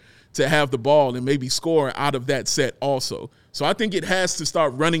player, to have the ball and maybe score out of that set also. So I think it has to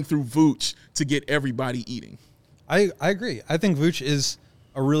start running through Vooch to get everybody eating. I agree. I think Vooch is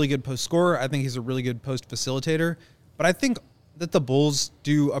a really good post scorer. I think he's a really good post facilitator. But I think that the Bulls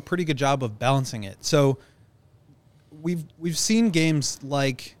do a pretty good job of balancing it. So we've seen games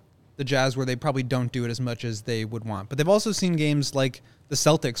like the Jazz where they probably don't do it as much as they would want. But they've also seen games like the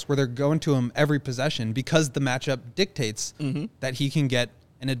Celtics where they're going to him every possession because the matchup dictates that he can get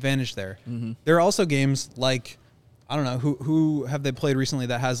an advantage there. There are also games like, I don't know, who have they played recently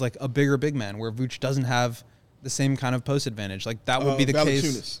that has like a bigger big man where Vooch doesn't have the same kind of post advantage. Like that would be the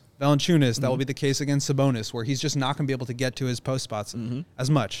case. Valanciunas, that will be the case against Sabonis, where he's just not going to be able to get to his post spots as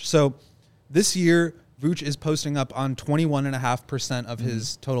much. So this year, Vooch is posting up on 21.5% of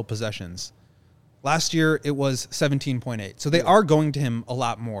his total possessions. Last year, it was 17.8. So they are going to him a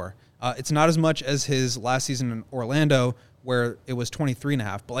lot more. It's not as much as his last season in Orlando, where it was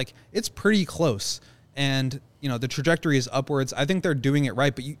 23.5, but like it's pretty close. And, the trajectory is upwards. I think they're doing it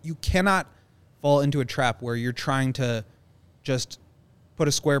right, but you cannot fall into a trap where you're trying to just put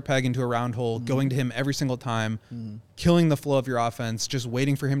a square peg into a round hole, going to him every single time, killing the flow of your offense, just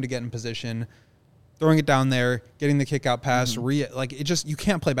waiting for him to get in position, throwing it down there, getting the kick out pass, you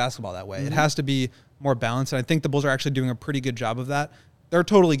can't play basketball that way. It has to be more balanced. And I think the Bulls are actually doing a pretty good job of that. There are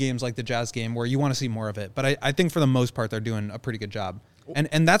totally games like the Jazz game where you want to see more of it, but I think for the most part, they're doing a pretty good job.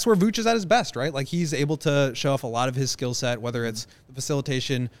 And that's where Vooch is at his best, right? Like he's able to show off a lot of his skill set, whether it's the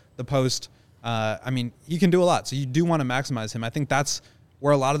facilitation, the post. He can do a lot. So you do want to maximize him. I think that's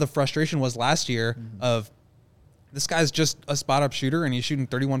where a lot of the frustration was last year of this guy's just a spot-up shooter and he's shooting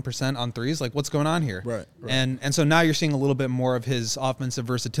 31% on threes. Like, what's going on here? Right. And so now you're seeing a little bit more of his offensive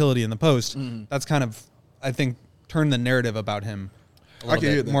versatility in the post. That's kind of, I think, turned the narrative about him a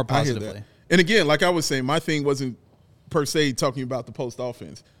little bit more positively. And again, like I was saying, my thing wasn't per se talking about the post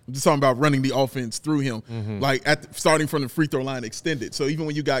offense. I'm just talking about running the offense through him, like starting from the free throw line extended. So even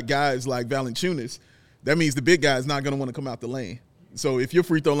when you got guys like Valanciunas, that means the big guy is not going to want to come out the lane. So if your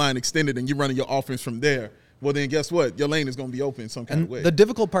free throw line extended and you're running your offense from there, well, then guess what? Your lane is going to be open some kind of way. The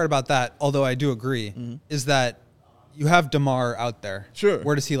difficult part about that, although I do agree, is that you have DeMar out there. Sure.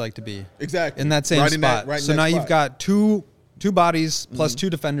 Where does he like to be? Exactly. In that same spot. So now you've got two bodies plus two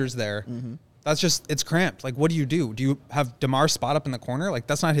defenders there. That's just, it's cramped. Like, what do? Do you have DeMar spot up in the corner? Like,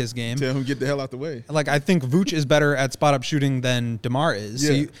 that's not his game. Tell him get the hell out the way. Like, I think Vooch is better at spot up shooting than DeMar is.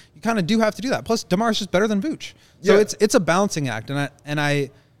 So you kind of do have to do that. Plus, DeMar is just better than Vooch. So it's a balancing act. And I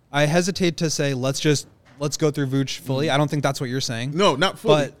hesitate to say let's go through Vooch fully. I don't think that's what you're saying. No, not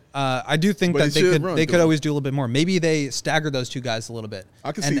fully. But I do think that they could always do a little bit more. Maybe they stagger those two guys a little bit.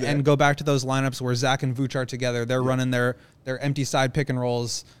 I can see that. And go back to those lineups where Zach and Vooch are together. They're running their empty side pick and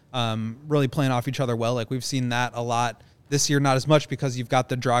rolls, really playing off each other well. Like, we've seen that a lot this year, not as much because you've got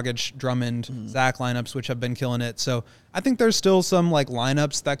the Dragic, Drummond, Zach lineups, which have been killing it. So I think there's still some like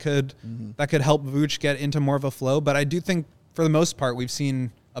lineups that could help Vooch get into more of a flow. But I do think for the most part we've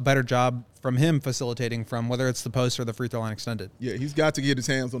seen a better job from him facilitating from whether it's the post or the free throw line extended. Yeah, he's got to get his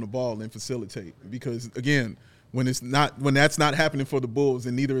hands on the ball and facilitate because again, when that's not happening for the Bulls,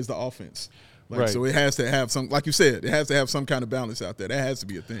 and neither is the offense. Like, so it has to have some, like you said, it has to have some kind of balance out there. That has to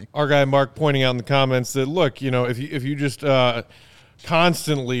be a thing. Our guy Mark pointing out in the comments that, look, if you just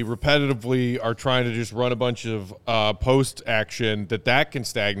constantly, repetitively are trying to just run a bunch of post action, that can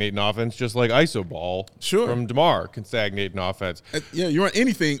stagnate in offense, just like iso ball from DeMar can stagnate in offense. Yeah, you run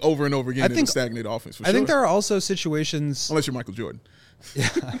anything over and over again, it'll stagnate offense. I think there are also situations, unless you're Michael Jordan. Yeah,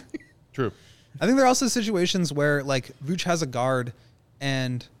 true. I think there are also situations where like Vooch has a guard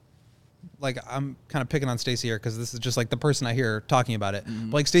and. Like, I'm kind of picking on Stacey here because this is just like the person I hear talking about it.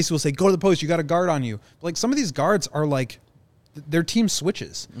 But like, Stacey will say, go to the post, you got a guard on you. But like, some of these guards are like, their team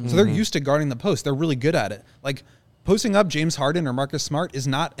switches. So they're used to guarding the post. They're really good at it. Like, posting up James Harden or Marcus Smart is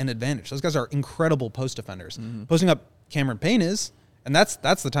not an advantage. Those guys are incredible post defenders. Posting up Cameron Payne is, and that's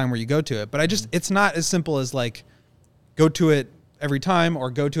the time where you go to it. But it's not as simple as like, go to it every time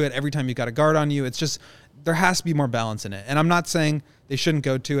or go to it every time you've got a guard on you. It's just, there has to be more balance in it. And I'm not saying they shouldn't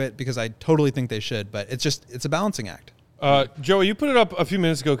go to it because I totally think they should, but it's a balancing act. Joey, you put it up a few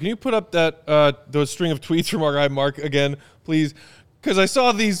minutes ago. Can you put up that those string of tweets from our guy Mark again, please? Because I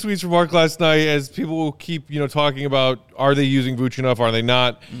saw these tweets from Mark last night as people will keep talking about, are they using Vooch enough, are they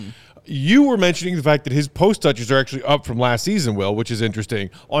not? You were mentioning the fact that his post touches are actually up from last season, Will, which is interesting.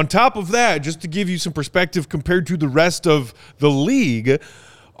 On top of that, just to give you some perspective compared to the rest of the league,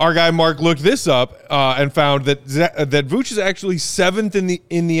 our guy Mark looked this up and found that Vooch is actually 7th in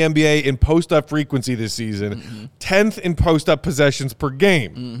the NBA in post-up frequency this season, 10th in post-up possessions per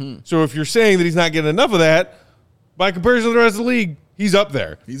game. So if you're saying that he's not getting enough of that, by comparison to the rest of the league, he's up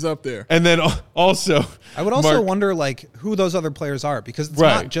there. He's up there. And then also, I would also wonder like who those other players are because it's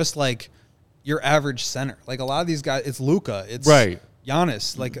not just like your average center. Like a lot of these guys, it's Luka, it's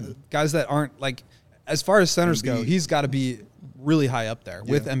Giannis, like guys that aren't like as far as centers go, he's got to be really high up there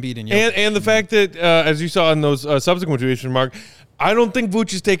with Embiid and Jokic. And the fact that, as you saw in those subsequent tweets from Mark, I don't think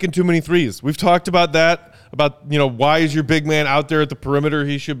Vooch is taking too many threes. We've talked about that, about, why is your big man out there at the perimeter?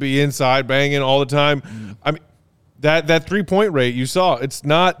 He should be inside banging all the time. I mean, that 3-point rate you saw, it's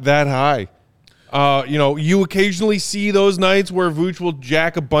not that high. You occasionally see those nights where Vooch will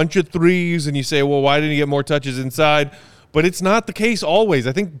jack a bunch of threes and you say, well, why didn't he get more touches inside? But it's not the case always.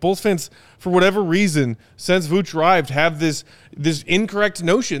 I think Bulls fans, for whatever reason, since Vooch arrived, have this incorrect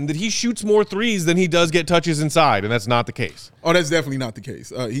notion that he shoots more threes than he does get touches inside, and that's not the case. Oh, that's definitely not the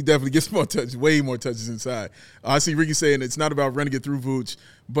case. He definitely gets more touches, way more touches inside. I see Ricky saying it's not about running it through Vooch,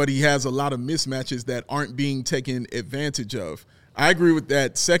 but he has a lot of mismatches that aren't being taken advantage of. I agree with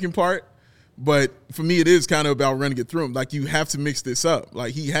that second part, but for me it is kind of about running it through him. Like, you have to mix this up.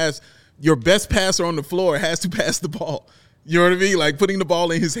 Like, he has – your best passer on the floor has to pass the ball. You know what I mean? Like, putting the ball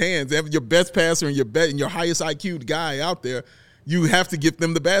in his hands. Your best passer and your highest IQ guy out there, you have to give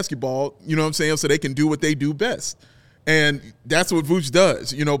them the basketball, you know what I'm saying, so they can do what they do best. And that's what Vooch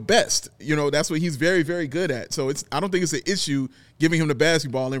does, best. That's what he's very, very good at. So I don't think it's an issue giving him the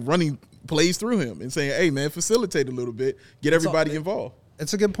basketball and running plays through him and saying, hey, man, facilitate a little bit, get everybody involved.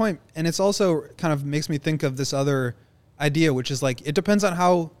 It's a good point. And it's also kind of makes me think of this other idea, which is like, it depends on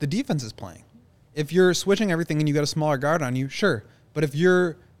how the defense is playing. If you're switching everything and you got a smaller guard on you, sure. But if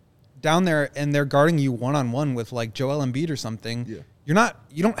you're down there and they're guarding you one-on-one with like Joel Embiid or something, you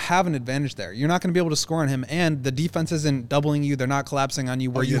don't have an advantage there. You're not going to be able to score on him, and the defense isn't doubling you. They're not collapsing on you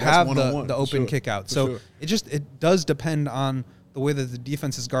where you have the open kick out. So it does depend on the way that the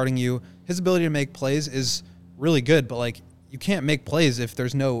defense is guarding you. His ability to make plays is really good, but like you can't make plays if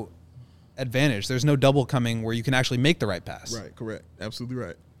there's no advantage. There's no double coming where you can actually make the right pass. Right, correct. Absolutely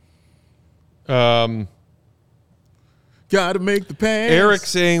right. Gotta make the pass. Eric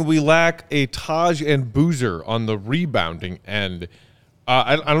saying we lack a Taj and Boozer on the rebounding end.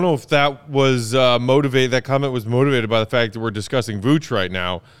 I don't know if that was motivated. That comment was motivated by the fact that we're discussing Vooch right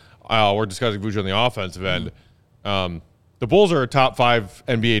now. We're discussing Vooch on the offensive end. The Bulls are a top 5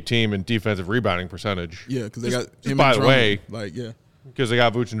 NBA team in defensive rebounding percentage. Yeah, because they got him by and the Drummond. way, Like, yeah. because they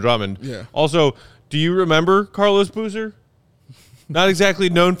got Vooch and Drummond. Yeah. Also, do you remember Carlos Boozer? Not exactly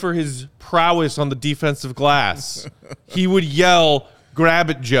known for his prowess on the defensive glass. He would yell, "Grab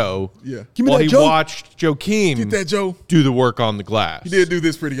it, Joe!" Yeah. Give me while that, he Joe. watched Joakim Get that, Joe. do the work on the glass. He did do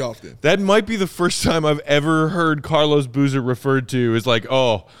this pretty often. That might be the first time I've ever heard Carlos Boozer referred to as like,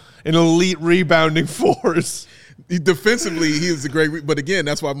 oh, an elite rebounding force. Defensively, he was a great, but again,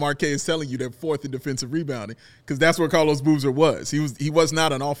 that's why Marquez is telling you they're 4th in defensive rebounding, because that's where Carlos Boozer was. He was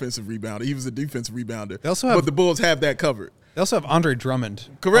not an offensive rebounder; he was a defensive rebounder. They also have- but the Bulls have that covered. They also have Andre Drummond.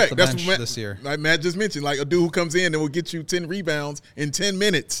 Correct. Off the That's bench what this year. Like Matt just mentioned, like a dude who comes in and will get you 10 rebounds in 10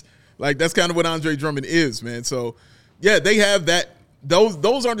 minutes. Like that's kind of what Andre Drummond is, man. So, yeah, they have that.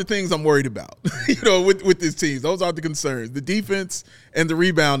 Those aren't the things I'm worried about, with this team. Those aren't the concerns. The defense and the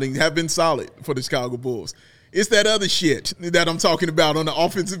rebounding have been solid for the Chicago Bulls. It's that other shit that I'm talking about on the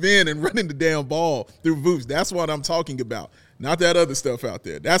offensive end and running the damn ball through Vooch. That's what I'm talking about. Not that other stuff out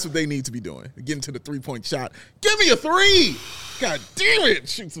there. That's what they need to be doing. Getting to the 3-point shot. Give me a 3. God damn it.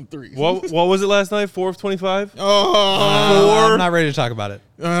 Shoot some threes. What was it last night? 4 of 25? I'm not ready to talk about it.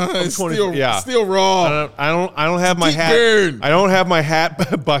 It's 20 still, yeah. still raw. I don't have my Deep hat. burn. I don't have my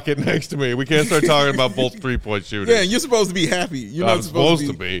hat bucket next to me. We can't start talking about both 3-point shooters. Yeah, and you're supposed to be happy. You're I'm not supposed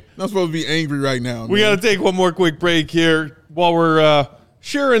supposed to be. Not supposed to be angry right now. We got to take one more quick break here while we're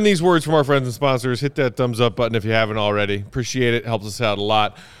sharing these words from our friends and sponsors. Hit that thumbs up button if you haven't already. Appreciate it. Helps us out a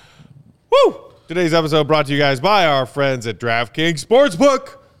lot. Woo! Today's episode brought to you guys by our friends at DraftKings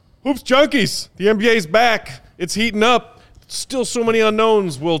Sportsbook. Hoops Junkies. The NBA's back. It's heating up. Still so many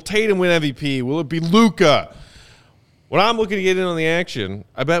unknowns. Will Tatum win MVP? Will it be Luka? When I'm looking to get in on the action,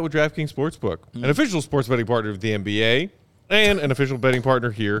 I bet with DraftKings Sportsbook, an official sports betting partner of the NBA and an official betting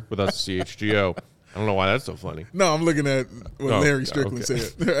partner here with us at CHGO. I don't know why that's so funny. No, I'm looking at what Larry Strickland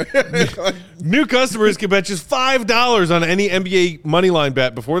said. New customers can bet just $5 on any NBA moneyline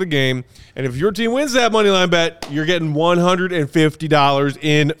bet before the game. And if your team wins that moneyline bet, you're getting $150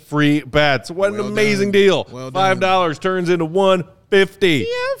 in free bets. What an amazing deal. Well done. $5 turns into $150.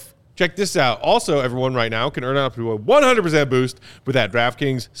 Check this out. Also, everyone right now can earn up to a 100% boost with that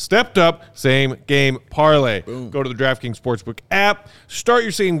DraftKings stepped up same game parlay. Boom. Go to the DraftKings Sportsbook app. Start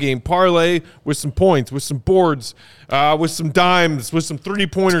your same game parlay with some points, with some boards, with some dimes, with some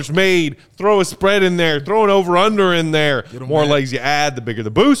 3-pointers made. Throw a spread in there. Throw an over-under in there. The more legs you add, the bigger the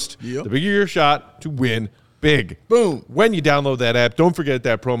boost, the bigger your shot to win big. Boom. When you download that app, don't forget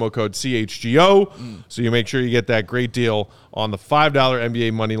that promo code CHGO so you make sure you get that great deal on the $5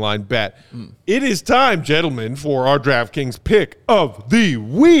 NBA Moneyline bet. It is time, gentlemen, for our DraftKings pick of the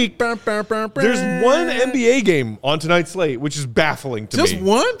week. There's one NBA game on tonight's slate, which is baffling to me. Just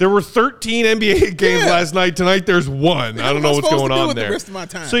one? There were 13 NBA games last night. Tonight there's one. I don't know what's going on there. The rest of my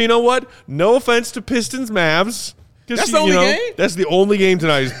time? So you know what? No offense to Pistons Mavs. That's the only game? That's the only game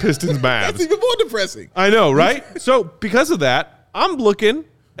tonight is Pistons Mavs. That's even more depressing. I know, right? So because of that, I'm looking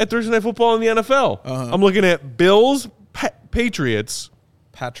at Thursday Night Football in the NFL. I'm looking at Bills, Patriots.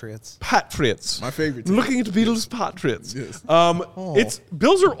 Patriots. My favorite team. I'm looking at the Beatles, Patriots. Yes. It's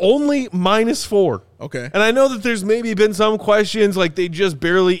Bills are only -4. Okay. And I know that there's maybe been some questions, like they just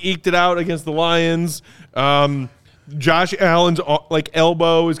barely eked it out against the Lions. Josh Allen's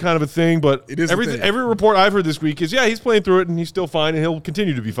elbow is kind of a thing, but It is a thing. every report I've heard this week is, he's playing through it and he's still fine and he'll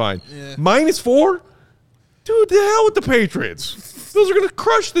continue to be fine. Yeah. -4? Dude, the hell with the Patriots. Bills are going to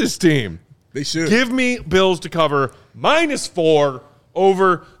crush this team. They should. Give me Bills to cover -4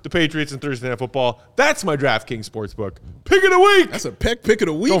 over the Patriots in Thursday Night Football. That's my DraftKings Sportsbook pick of the week. That's a pick of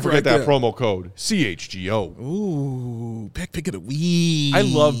the week. Don't forget right that there. promo code CHGO. Ooh, pick of the week. I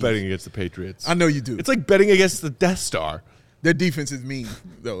love betting against the Patriots. I know you do. It's like betting against the Death Star. Their defense is mean,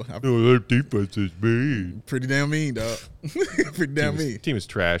 though. No, their defense is mean. Pretty damn mean, dog. Pretty damn mean. Team is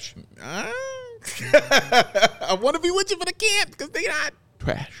trash. I want to be with you, but I can't because they not.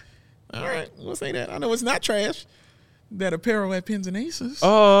 Trash. All right, we'll say that. I know it's not trash. that apparel at Pins and Aces.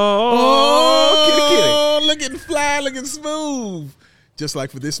 Oh, kitty. Looking fly, looking smooth. Just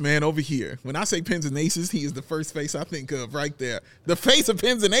like for this man over here. When I say Pins and Aces, he is the first face I think of right there. The face of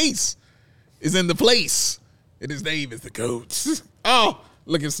Pins and Ace is in the place, and his name is the GOAT. Oh,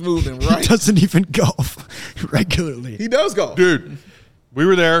 looking smooth and right. He doesn't even golf regularly. He does golf. Dude, we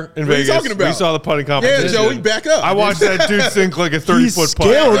were there in What are you Vegas. talking about? We saw the putting competition. Yeah, Joey, back up. I watched that dude sink like a 30-foot putt.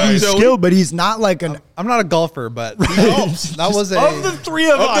 Skilled, Right? he's Joey? skilled, but he's not like an. I'm not a golfer, but golfs. that was a. Of the three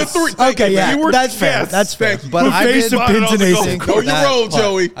of us. Okay, yeah, You were- that's fair. yes. That's fair. Thank you. But Who I faced did the Pins on and the golf Aces? course. Go your that roll, putt.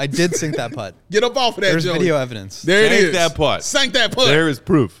 Joey. I did sink that putt. Get up off of that, There's Joey. video evidence. There it Sank is. that putt. Sank that putt. There is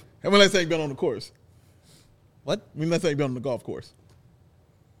proof. And when last time you been on the course? What? When last time you been on the golf course?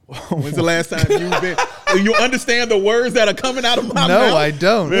 When's the last time you've been? You understand the words that are coming out of my mouth? No, I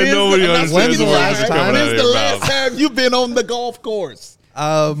don't. Man, nobody I'm not understands speaking the to words you, that are man. coming out When's of the your last mouth. time you've been on the golf course?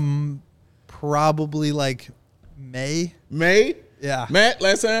 Probably like May. May? Yeah. Matt,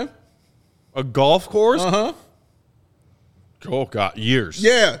 last time? A golf course? Uh-huh. Oh, God, years.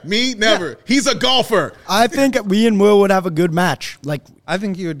 Yeah, me, never. He's a golfer. I think we and Will would have a good match. Like, I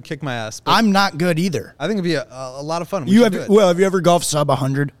think you would kick my ass. But I'm not good either. I think it'd be a lot of fun. We You should have do it. Will? Have you ever golfed sub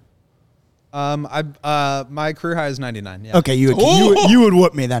 100? My career high is 99. Yeah. Okay, you Oh! would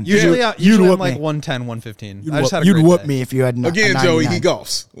whoop me then. Usually, you'd usually I'm whoop like me. 110, 115. You'd I just whoop, had a you'd great whoop day. me if you had Again, a Joey, 99. he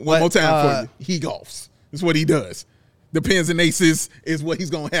golfs. One What, more time for you. He golfs. That's what he does. The Pins and Aces is what he's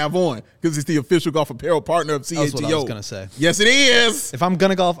going to have on because it's the official golf apparel partner of CHGO. That's what I was gonna say. Yes, it is. If I'm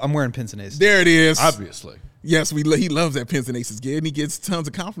gonna golf, I'm wearing pins and aces. There it is. Obviously. Yes, he loves that Pins and Aces gear, and he gets tons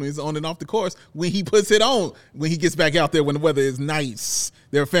of confidence on and off the course when he puts it on, when he gets back out there when the weather is nice.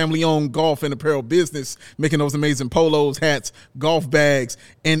 They're a family-owned golf and apparel business, making those amazing polos, hats, golf bags,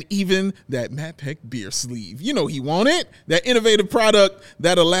 and even that Matt Peck beer sleeve. You know he want it. That innovative product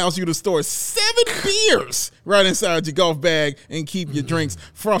that allows you to store 7 beers right inside your golf bag and keep your drinks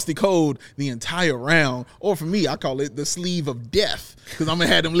frosty cold the entire round. Or for me, I call it the sleeve of death because I'm going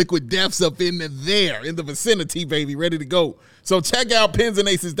to have them liquid deaths up in there, in the vicinity, baby, ready to go. So check out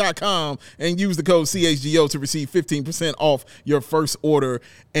pinsandaces.com and use the code CHGO to receive 15% off your first order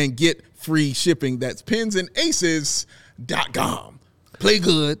and get free shipping. That's pinsandaces.com. Play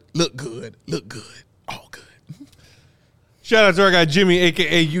good, look good, all good. Shout out to our guy Jimmy,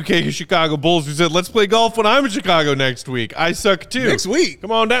 a.k.a. UK Chicago Bulls, who said, let's play golf when I'm in Chicago next week. I suck, too. Next week?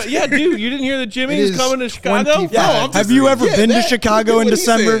 Come on down. Yeah, dude, you didn't hear that Jimmy It is is coming to Chicago? 25. No, I'm just- Have you ever been to that- Chicago look in what he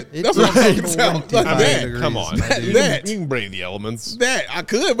December? said. That's what I'm talking about. Like 25 that. degrees, Come on. my dude. You That. can bring the elements. That I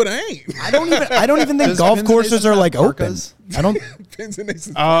could, but I ain't. I don't even think Does golf Pins and courses Aces are have like open. parkas? I don't. Pins and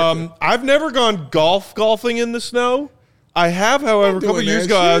Aces. I've never gone golfing in the snow. I have, however, a couple doing years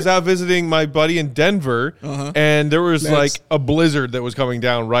that ago, I shit. was out visiting my buddy in Denver, and there was That's- like a blizzard that was coming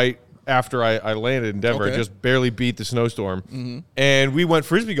down right after I landed in Denver. I Okay. just barely beat the snowstorm. And we went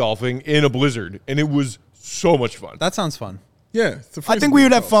Frisbee golfing in a blizzard, and it was so much fun. That sounds fun. Yeah. it's a I think we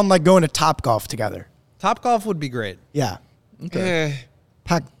would have fun like going to Top Golf together. Top golf would be great. Yeah. Eh.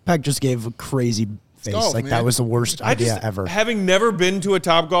 Pac just gave a crazy face. golf, Like man. that was the worst I idea just, ever. having never been to a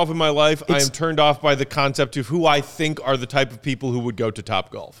Topgolf in my life, I It's- am turned off by the concept of who I think are the type of people who would go to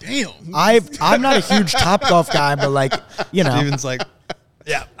Topgolf. Damn. I'm not a huge Top Golf guy, but like you know, Steven's like,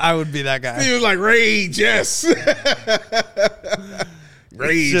 yeah, I would be that guy. He was like, rage, yes.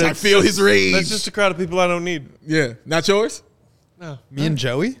 Rage. I feel his rage. That's just a crowd of people I don't need. Yeah. Not yours? Me and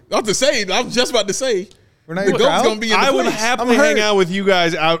Joey? I was just about to say. We're not the your goat's crowd? going to be in the I would place. happily I'm hang hurt. out with you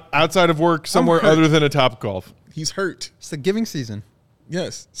guys outside of work somewhere hurt. other than a Topgolf. He's hurt. It's the giving season.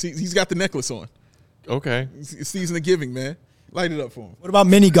 Yes. See, he's got the necklace on. Okay. It's season of giving, man. Light it up for him. what about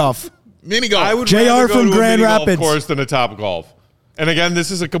mini golf? Mini golf. I would JR rather go from to a Grand mini golf Rapids. course than a Topgolf. And again,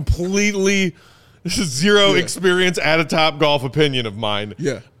 this is zero experience at a Topgolf opinion of mine.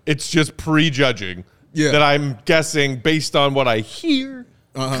 Yeah. It's just prejudging Yeah. that I'm guessing based on what I hear,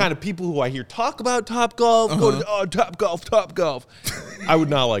 kind of people who I hear talk about Topgolf, go to Topgolf. I would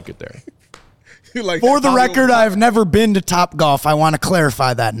not like it there. You're like, For the I'll- record, I've never been to Top Golf. I want to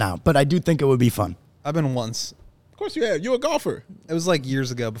clarify that now, but I do think it would be fun. I've been once. Of course you have. You're a golfer. It was like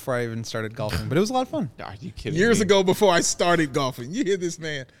years ago before I even started golfing, but it was a lot of fun. Are you kidding Years me? ago before I started golfing. You hear this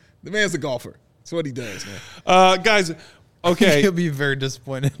man. The man's a golfer. That's what he does, man. Guys, okay. He'll be very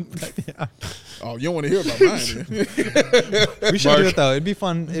disappointed. But yeah. Oh, you don't want to hear about mine, man. We should do it though. It'd be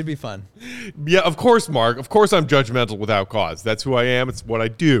fun. It'd be fun. Yeah, of course, Mark. Of course I'm judgmental without cause. That's who I am. It's what I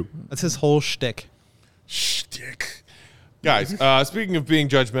do. That's his whole shtick. Shtick. Guys, speaking of being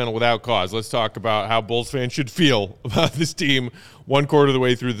judgmental without cause, let's talk about how Bulls fans should feel about this team 1/4 of the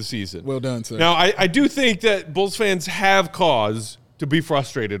way through the season. Well done, sir. Now, I do think that Bulls fans have cause to be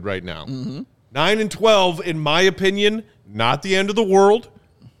frustrated right now. 9-12, in my opinion, not the end of the world.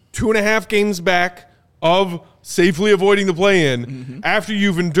 2.5 games back of safely avoiding the play-in after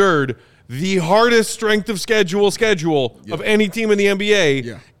you've endured the hardest strength of schedule of any team in the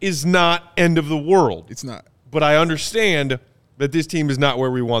NBA is not end of the world. It's not. But I understand that this team is not where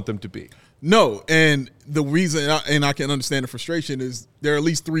we want them to be. No, and the reason, and I can understand the frustration, is there are at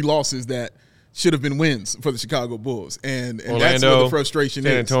least 3 losses that should have been wins for the Chicago Bulls. And Orlando, that's where the frustration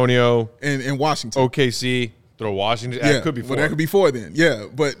San Antonio, and Washington. OKC, throw Washington. That could be 4. Well, that could be 4 then. Yeah,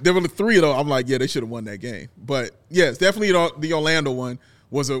 but there were the 3, though. I'm like, yeah, they should have won that game. But, yes, definitely the Orlando one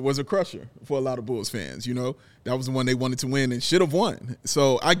was a crusher for a lot of Bulls fans, you know. That was the one they wanted to win and should have won.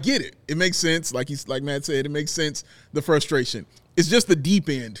 So I get it. It makes sense. Like Matt said, it makes sense, the frustration. It's just the deep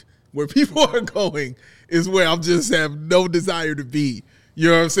end where people are going is where I just have no desire to be. You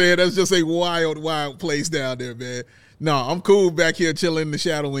know what I'm saying? That's just a wild, wild place down there, man. No, I'm cool back here chilling in the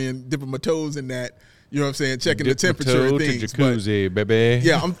shadow and dipping my toes in that. You know what I'm saying? Checking the temperature and things. Jacuzzi, baby.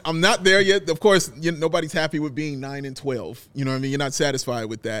 Yeah, I'm not there yet. Of course, nobody's happy with being 9-12. You know what I mean? You're not satisfied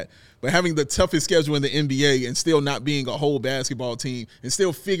with that. But having the toughest schedule in the NBA and still not being a whole basketball team and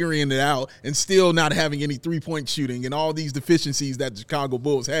still figuring it out and still not having any three-point shooting and all these deficiencies that the Chicago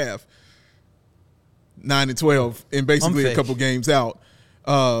Bulls have, 9-12 and basically a couple games out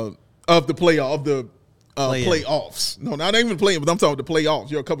of the playoffs. No, not even playing, but I'm talking the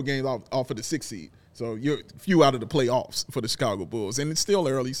playoffs. You're a couple games off of the 6th seed. So you're a few out of the playoffs for the Chicago Bulls. And it's still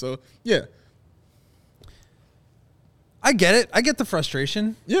early, so yeah. I get it. I get the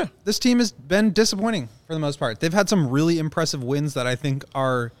frustration. Yeah. This team has been disappointing for the most part. They've had some really impressive wins that I think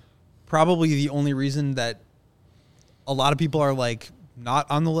are probably the only reason that a lot of people are, like, not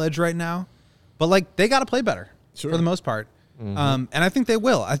on the ledge right now. But, like, they got to play better for the most part. And I think they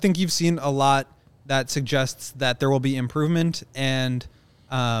will. I think you've seen a lot that suggests that there will be improvement and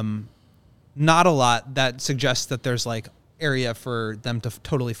not a lot that suggests that there's, like, area for them to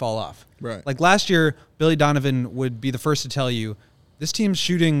totally fall off. Right. Like last year, Billy Donovan would be the first to tell you this team's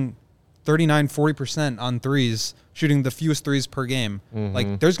shooting 39-40% on threes, shooting the fewest threes per game.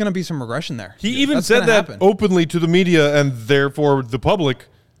 Like there's going to be some regression there. He even said that openly to the media and therefore the public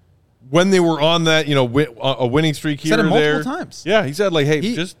when they were on that, you know, a winning streak here or there. Multiple times. Yeah, he said like, hey,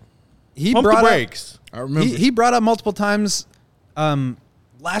 just he pump the brakes. I remember. He brought up multiple times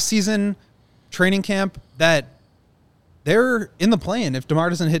last season training camp that they're in the play-in if DeMar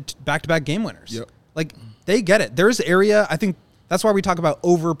doesn't hit back-to-back game winners. Yep. Like, they get it. There's area, I think that's why we talk about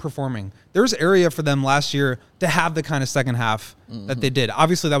overperforming. There's area for them last year to have the kind of second half that they did.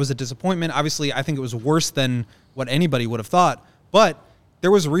 Obviously, that was a disappointment. Obviously, I think it was worse than what anybody would have thought. But there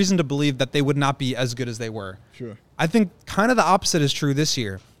was reason to believe that they would not be as good as they were. Sure. I think kind of the opposite is true this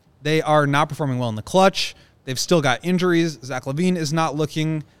year. They are not performing well in the clutch. They've still got injuries. Zach LaVine is not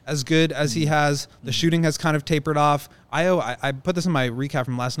looking as good as he has. The shooting has kind of tapered off. I put this in my recap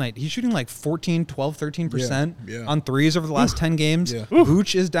from last night. He's shooting like 14, 12, 13% on threes over the last 10 games. Yeah.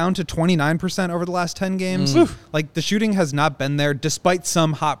 Vooch is down to 29% over the last 10 games. Like the shooting has not been there despite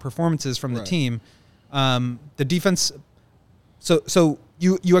some hot performances from the team. The defense, so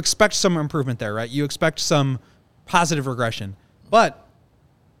you expect some improvement there, right? You expect some positive regression. But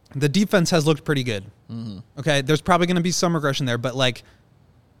the defense has looked pretty good. Okay, there's probably going to be some regression there, but like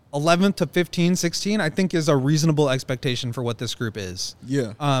 11 to 15, 16, I think is a reasonable expectation for what this group is.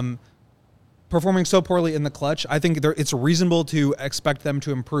 Yeah. Performing so poorly in the clutch, I think it's reasonable to expect them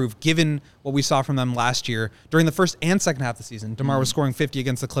to improve given what we saw from them last year during the first and second half of the season. DeMar was scoring 50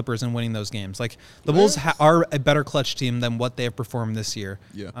 against the Clippers and winning those games. Like the Bulls are a better clutch team than what they have performed this year.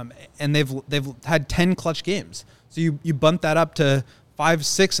 Yeah. And they've had 10 clutch games. So you bump that up to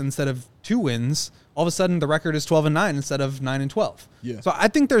 5-6 instead of 2 wins. All of a sudden, the record is 12-9 instead of 9-12. Yeah. So I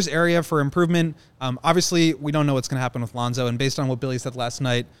think there's area for improvement. Obviously, we don't know what's going to happen with Lonzo, and based on what Billy said last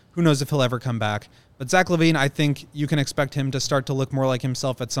night, who knows if he'll ever come back. But Zach LaVine, I think you can expect him to start to look more like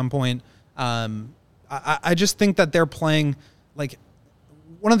himself at some point. I just think that they're playing like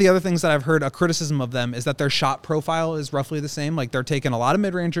one of the other things that I've heard a criticism of them is that their shot profile is roughly the same. Like they're taking a lot of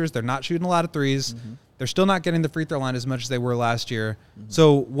mid-rangers. They're not shooting a lot of threes. They're still not getting the free throw line as much as they were last year.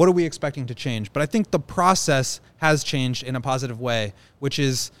 So what are we expecting to change? But I think the process has changed in a positive way, which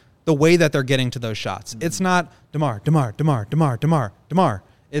is the way that they're getting to those shots. It's not DeMar. It's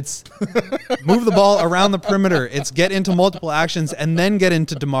move the ball around the perimeter. It's get into multiple actions and then get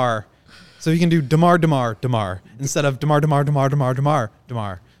into DeMar. So you can do DeMar instead of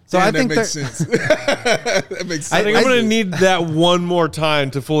DeMar. So Damn, I think that makes sense. That makes sense. I think I'm going to need that one more time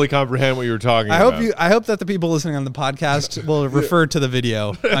to fully comprehend what you were talking about. I hope that the people listening on the podcast will refer to the video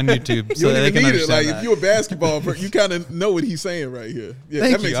on YouTube You so don't that they even can need it. understand Like that. if you're a basketball person, you kind of know what he's saying right here. Yeah,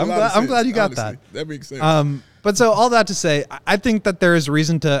 Thank that makes you. a lot of sense. I'm glad you got honestly. That makes sense. But so all that to say, I think that there is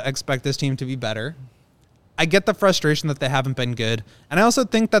reason to expect this team to be better. I get the frustration that they haven't been good. And I also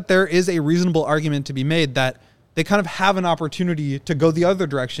think that there is a reasonable argument to be made that they kind of have an opportunity to go the other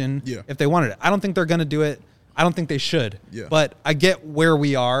direction if they wanted it. I don't think they're going to do it. I don't think they should. Yeah. But I get where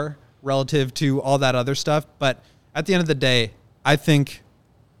we are relative to all that other stuff. But at the end of the day, I think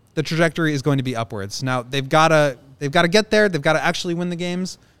the trajectory is going to be upwards. Now, they've got to get there. They've got to actually win the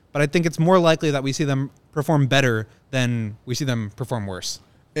games. But I think it's more likely that we see them perform better than we see them perform worse.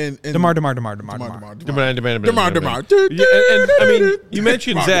 And DeMar. Demand. Yeah, and I mean, you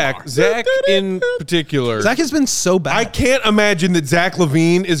mentioned Zach. Zach in particular. Zach has been so bad. I can't imagine that Zach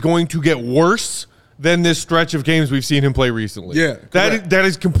LaVine is going to get worse than this stretch of games we've seen him play recently. Yeah, that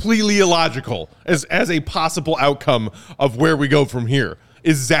is completely illogical as a possible outcome of where we go from here.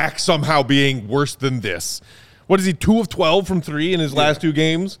 Is Zach somehow being worse than this? What is he, 2 of 12 from 3 in his last 2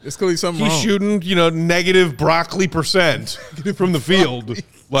 games? It's clearly something He's wrong. shooting, negative broccoli percent from the field.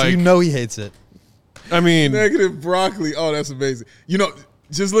 So you know he hates it. I mean, Negative broccoli. Oh, that's amazing.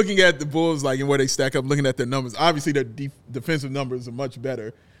 Just looking at the Bulls, and where they stack up, looking at their numbers, obviously their defensive numbers are much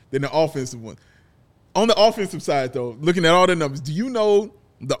better than the offensive ones. On the offensive side, though, looking at all their numbers, do you know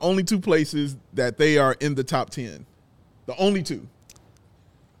the only 2 places that they are in the top 10? The only 2.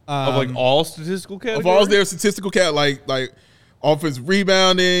 of all statistical categories? Of all their statistical like offensive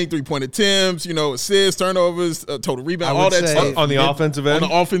rebounding, 3-point attempts, assists, turnovers, total rebound, all that stuff. On the offensive end? On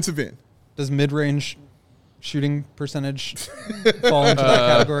the offensive end. Does mid-range shooting percentage fall into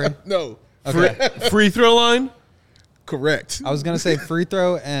that category? No. Okay. Free throw line? Correct. I was going to say free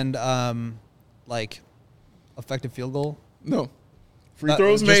throw and effective field goal. No. Free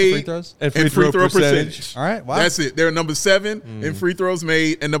throws just made. free throws? And free throw percentage. All right, wow. That's it. They're number 7 in free throws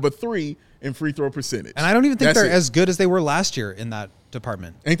made and number 3 in free throw percentage. And I don't even think That's they're it. as good as they were last year in that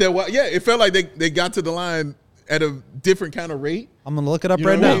department. Ain't that wild? Yeah, it felt like they got to the line at a different kind of rate. I'm going to look it up You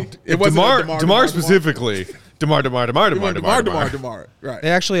know right what I now. mean? It wasn't a DeMar specifically. DeMar. DeMar. Right.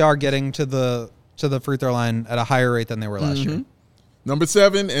 They actually are getting to the free throw line at a higher rate than they were last year. Number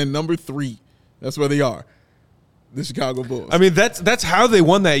 7 and number 3. That's where they are. The Chicago Bulls. I mean, that's how they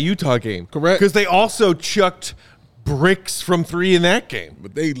won that Utah game. Correct. Because they also chucked bricks from 3 in that game.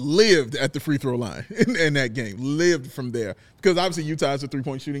 But they lived at the free throw line in that game. Lived from there. Because obviously Utah is a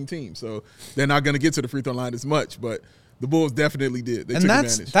 3-point shooting team. So they're not going to get to the free throw line as much. But the Bulls definitely did. They took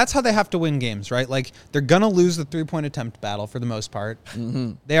advantage. That's how they have to win games, right? Like, they're going to lose the 3-point attempt battle for the most part.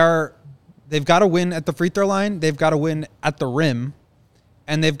 They've got to win at the free throw line. They've got to win at the rim.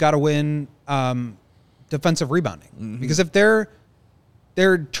 And they've got to win defensive rebounding. Because if they're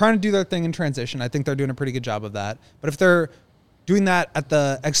trying to do their thing in transition, I think they're doing a pretty good job of that. But if they're doing that at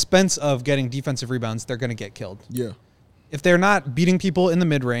the expense of getting defensive rebounds, they're going to get killed. Yeah. If they're not beating people in the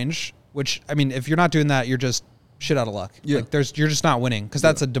mid-range, which, I mean, if you're not doing that, you're just shit out of luck. Yeah. Like, you're just not winning because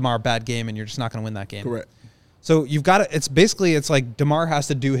that's a DeMar bad game and you're just not going to win that game. Correct. So you've got to, it's like DeMar has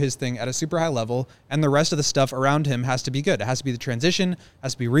to do his thing at a super high level, and the rest of the stuff around him has to be good. It has to be the transition,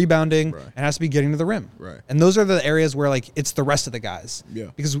 has to be rebounding, and has to be getting to the rim. Right. And those are the areas where it's the rest of the guys.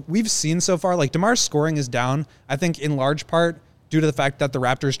 Yeah. Because we've seen so far, DeMar's scoring is down, I think in large part due to the fact that the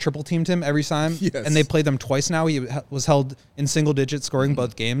Raptors triple teamed him every time, and they played them twice now. He was held in single digits scoring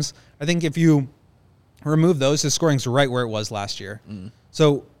both games. I think if you remove those, his scoring's right where it was last year.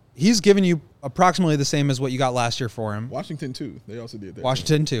 So he's given you approximately the same as what you got last year for him. Washington, too. They also did that.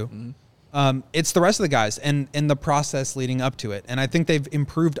 Washington, too. It's the rest of the guys and the process leading up to it. And I think they've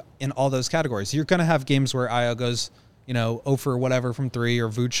improved in all those categories. You're going to have games where Ayo goes, 0 for whatever from 3, or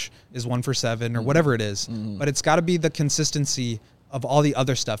Vooch is 1 for 7, or whatever it is. But it's got to be the consistency of all the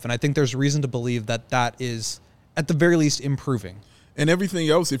other stuff. And I think there's reason to believe that is, at the very least, improving. And everything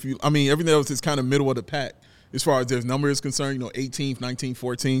else, everything else is kind of middle of the pack as far as their number is concerned, 18th, 19th,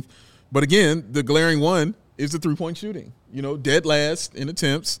 14th. But again, the glaring one is the 3-point shooting. Dead last in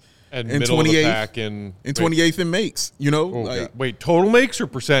attempts and middle 28th of the pack and 28th in makes. Wait, total makes or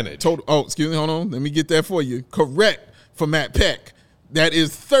percentage? Total. Oh, excuse me. Hold on. Let me get that for you. Correct for Matt Peck. That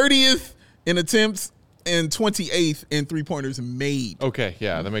is 30th in attempts and 28th in 3-pointers made. Okay,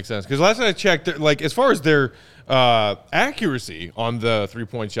 yeah, that makes sense. Because last time I checked, as far as their accuracy on the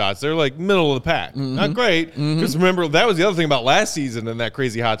 3-point shots, they're middle of the pack. Not great. Because remember, that was the other thing about last season and that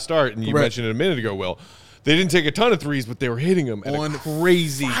crazy hot start, and you mentioned it a minute ago, Will. They didn't take a ton of threes, but they were hitting them at On a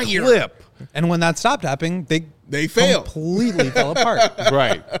crazy fire. clip. And when that stopped happening, They failed. completely fell apart.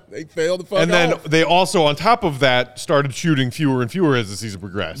 Right. They failed the fuck And then off. they also, on top of that, started shooting fewer and fewer as the season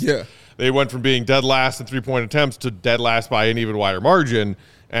progressed. Yeah. They went from being dead last in three-point attempts to dead last by an even wider margin.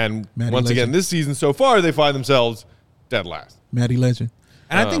 And Matty once again, Legend. this season so far, they find themselves dead last. Matty Legend.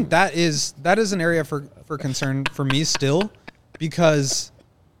 And I think that is an area for concern for me still, because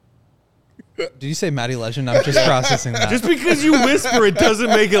did you say Matty Legend? I'm just processing that. Just because you whisper it doesn't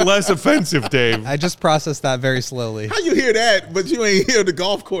make it less offensive, Dave. I just processed that very slowly. How you hear that, but you ain't hear the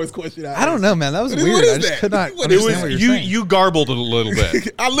golf course question? I don't know, man. That was What weird. is I just that? could not What It is understand was what you're you. saying. You garbled it a little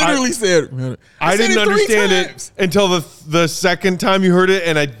bit. I literally said I said didn't it 3 understand times. it until the second time you heard it,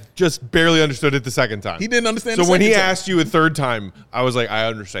 and I just barely understood it the second time. He didn't understand So the when he second time. asked you a third time, I was like, I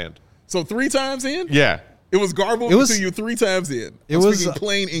understand. So 3 times in? Yeah. It was garbled It was- to you 3 times in. it I'm was- speaking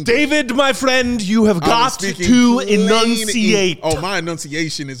plain English. David, my friend, you have I was got speaking to plain enunciate. Oh, my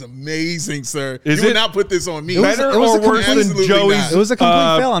enunciation is amazing, sir. Is you would it? not put this on me. Better it was or a worse than Absolutely Joey's? not. It was a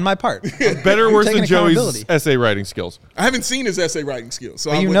complete fail on my part. Better or worse taking than Joey's accountability. essay writing skills. I haven't seen his essay writing skills. So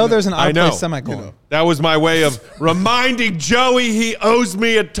But I you wouldn't know there's an I out know. of place semicolon. You know. That was my way of reminding Joey he owes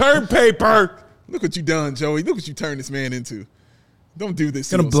me a term paper. Look what you done, Joey. Look what you turned this man into. Don't do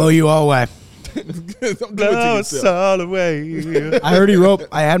this. Gonna blow you all away. Don't do it to No, it's yourself. all away. I already wrote.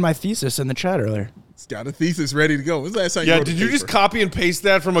 I had my thesis in the chat earlier. He's got a thesis ready to go. When's the last time you Yeah, wrote a did you just paper? copy and paste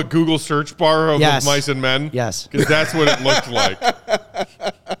that from a Google search bar of Yes. Mice and Men? Yes. Because that's what it looked like.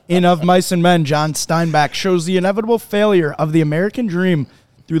 In Of Mice and Men, John Steinbeck shows the inevitable failure of the American dream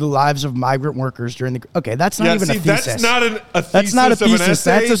through the lives of migrant workers during the. Okay, that's not Yeah, even see, a thesis. that's not a thesis That's not a of an thesis,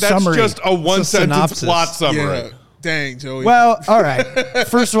 essay. that's a summary. Just a one-sentence synopsis. plot summary. Yeah. Dang, Joey. Well, all right.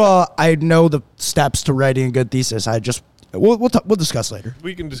 First of all, I know the steps to writing a good thesis. I just we'll discuss later.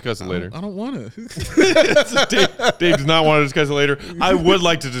 We can discuss it later. I don't want to. Dave does not want to discuss it later. I would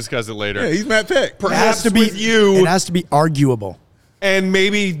like to discuss it later. Yeah, he's Matt Peck. It has to be with you. It has to be arguable. And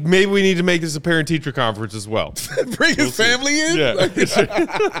maybe we need to make this a parent-teacher conference as well. Bring his family in. Yeah. That's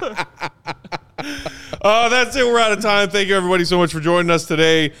it. We're out of time. Thank you, everybody, so much for joining us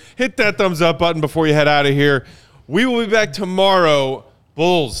today. Hit that thumbs up button before you head out of here. We will be back tomorrow.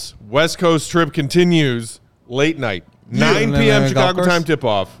 Bulls West Coast trip continues late night, 9 p.m. Golf Chicago course? time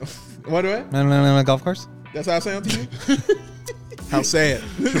tip-off. What do I? No, golf course. That's how it sounds to you? How sad.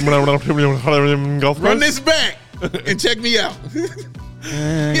 Golf Run course? this back and check me out. Here's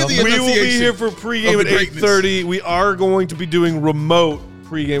the We will be enunciation here for pregame of at the greatness. 8:30. We are going to be doing remote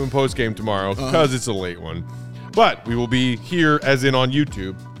pregame and postgame tomorrow because it's a late one. But we will be here, as in on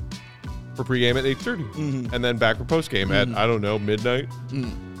YouTube, for pregame at 8:30. And then back for postgame at, I don't know, midnight.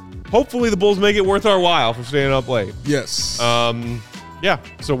 Hopefully the Bulls make it worth our while for staying up late. Yes. Yeah,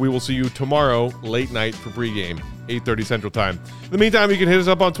 so we will see you tomorrow, late night for pregame, 8:30 Central Time. In the meantime, you can hit us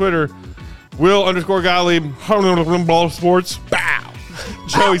up on Twitter, Will_Gottlieb, Ball Sports. Bow.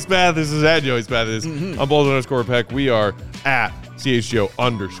 Joey Spathis is at Joey Spathis. I'm Bulls_Peck. We are at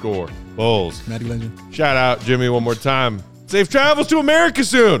CHGO_Bulls. Matty Legend. Shout out Jimmy one more time. Safe travels to America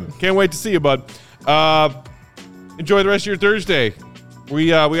soon. Can't wait to see you, bud. Enjoy the rest of your Thursday. We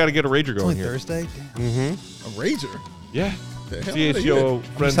got to get a Rager going Only here. Thursday. A Rager. Yeah. The hell outta here. CHGO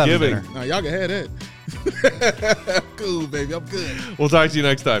just having Friendsgiving. dinner. Nah, y'all can have that. Cool, baby. I'm good. We'll talk to you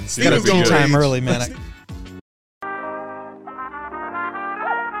next time. Steven's Gotta be gonna good. Time rage. early, man.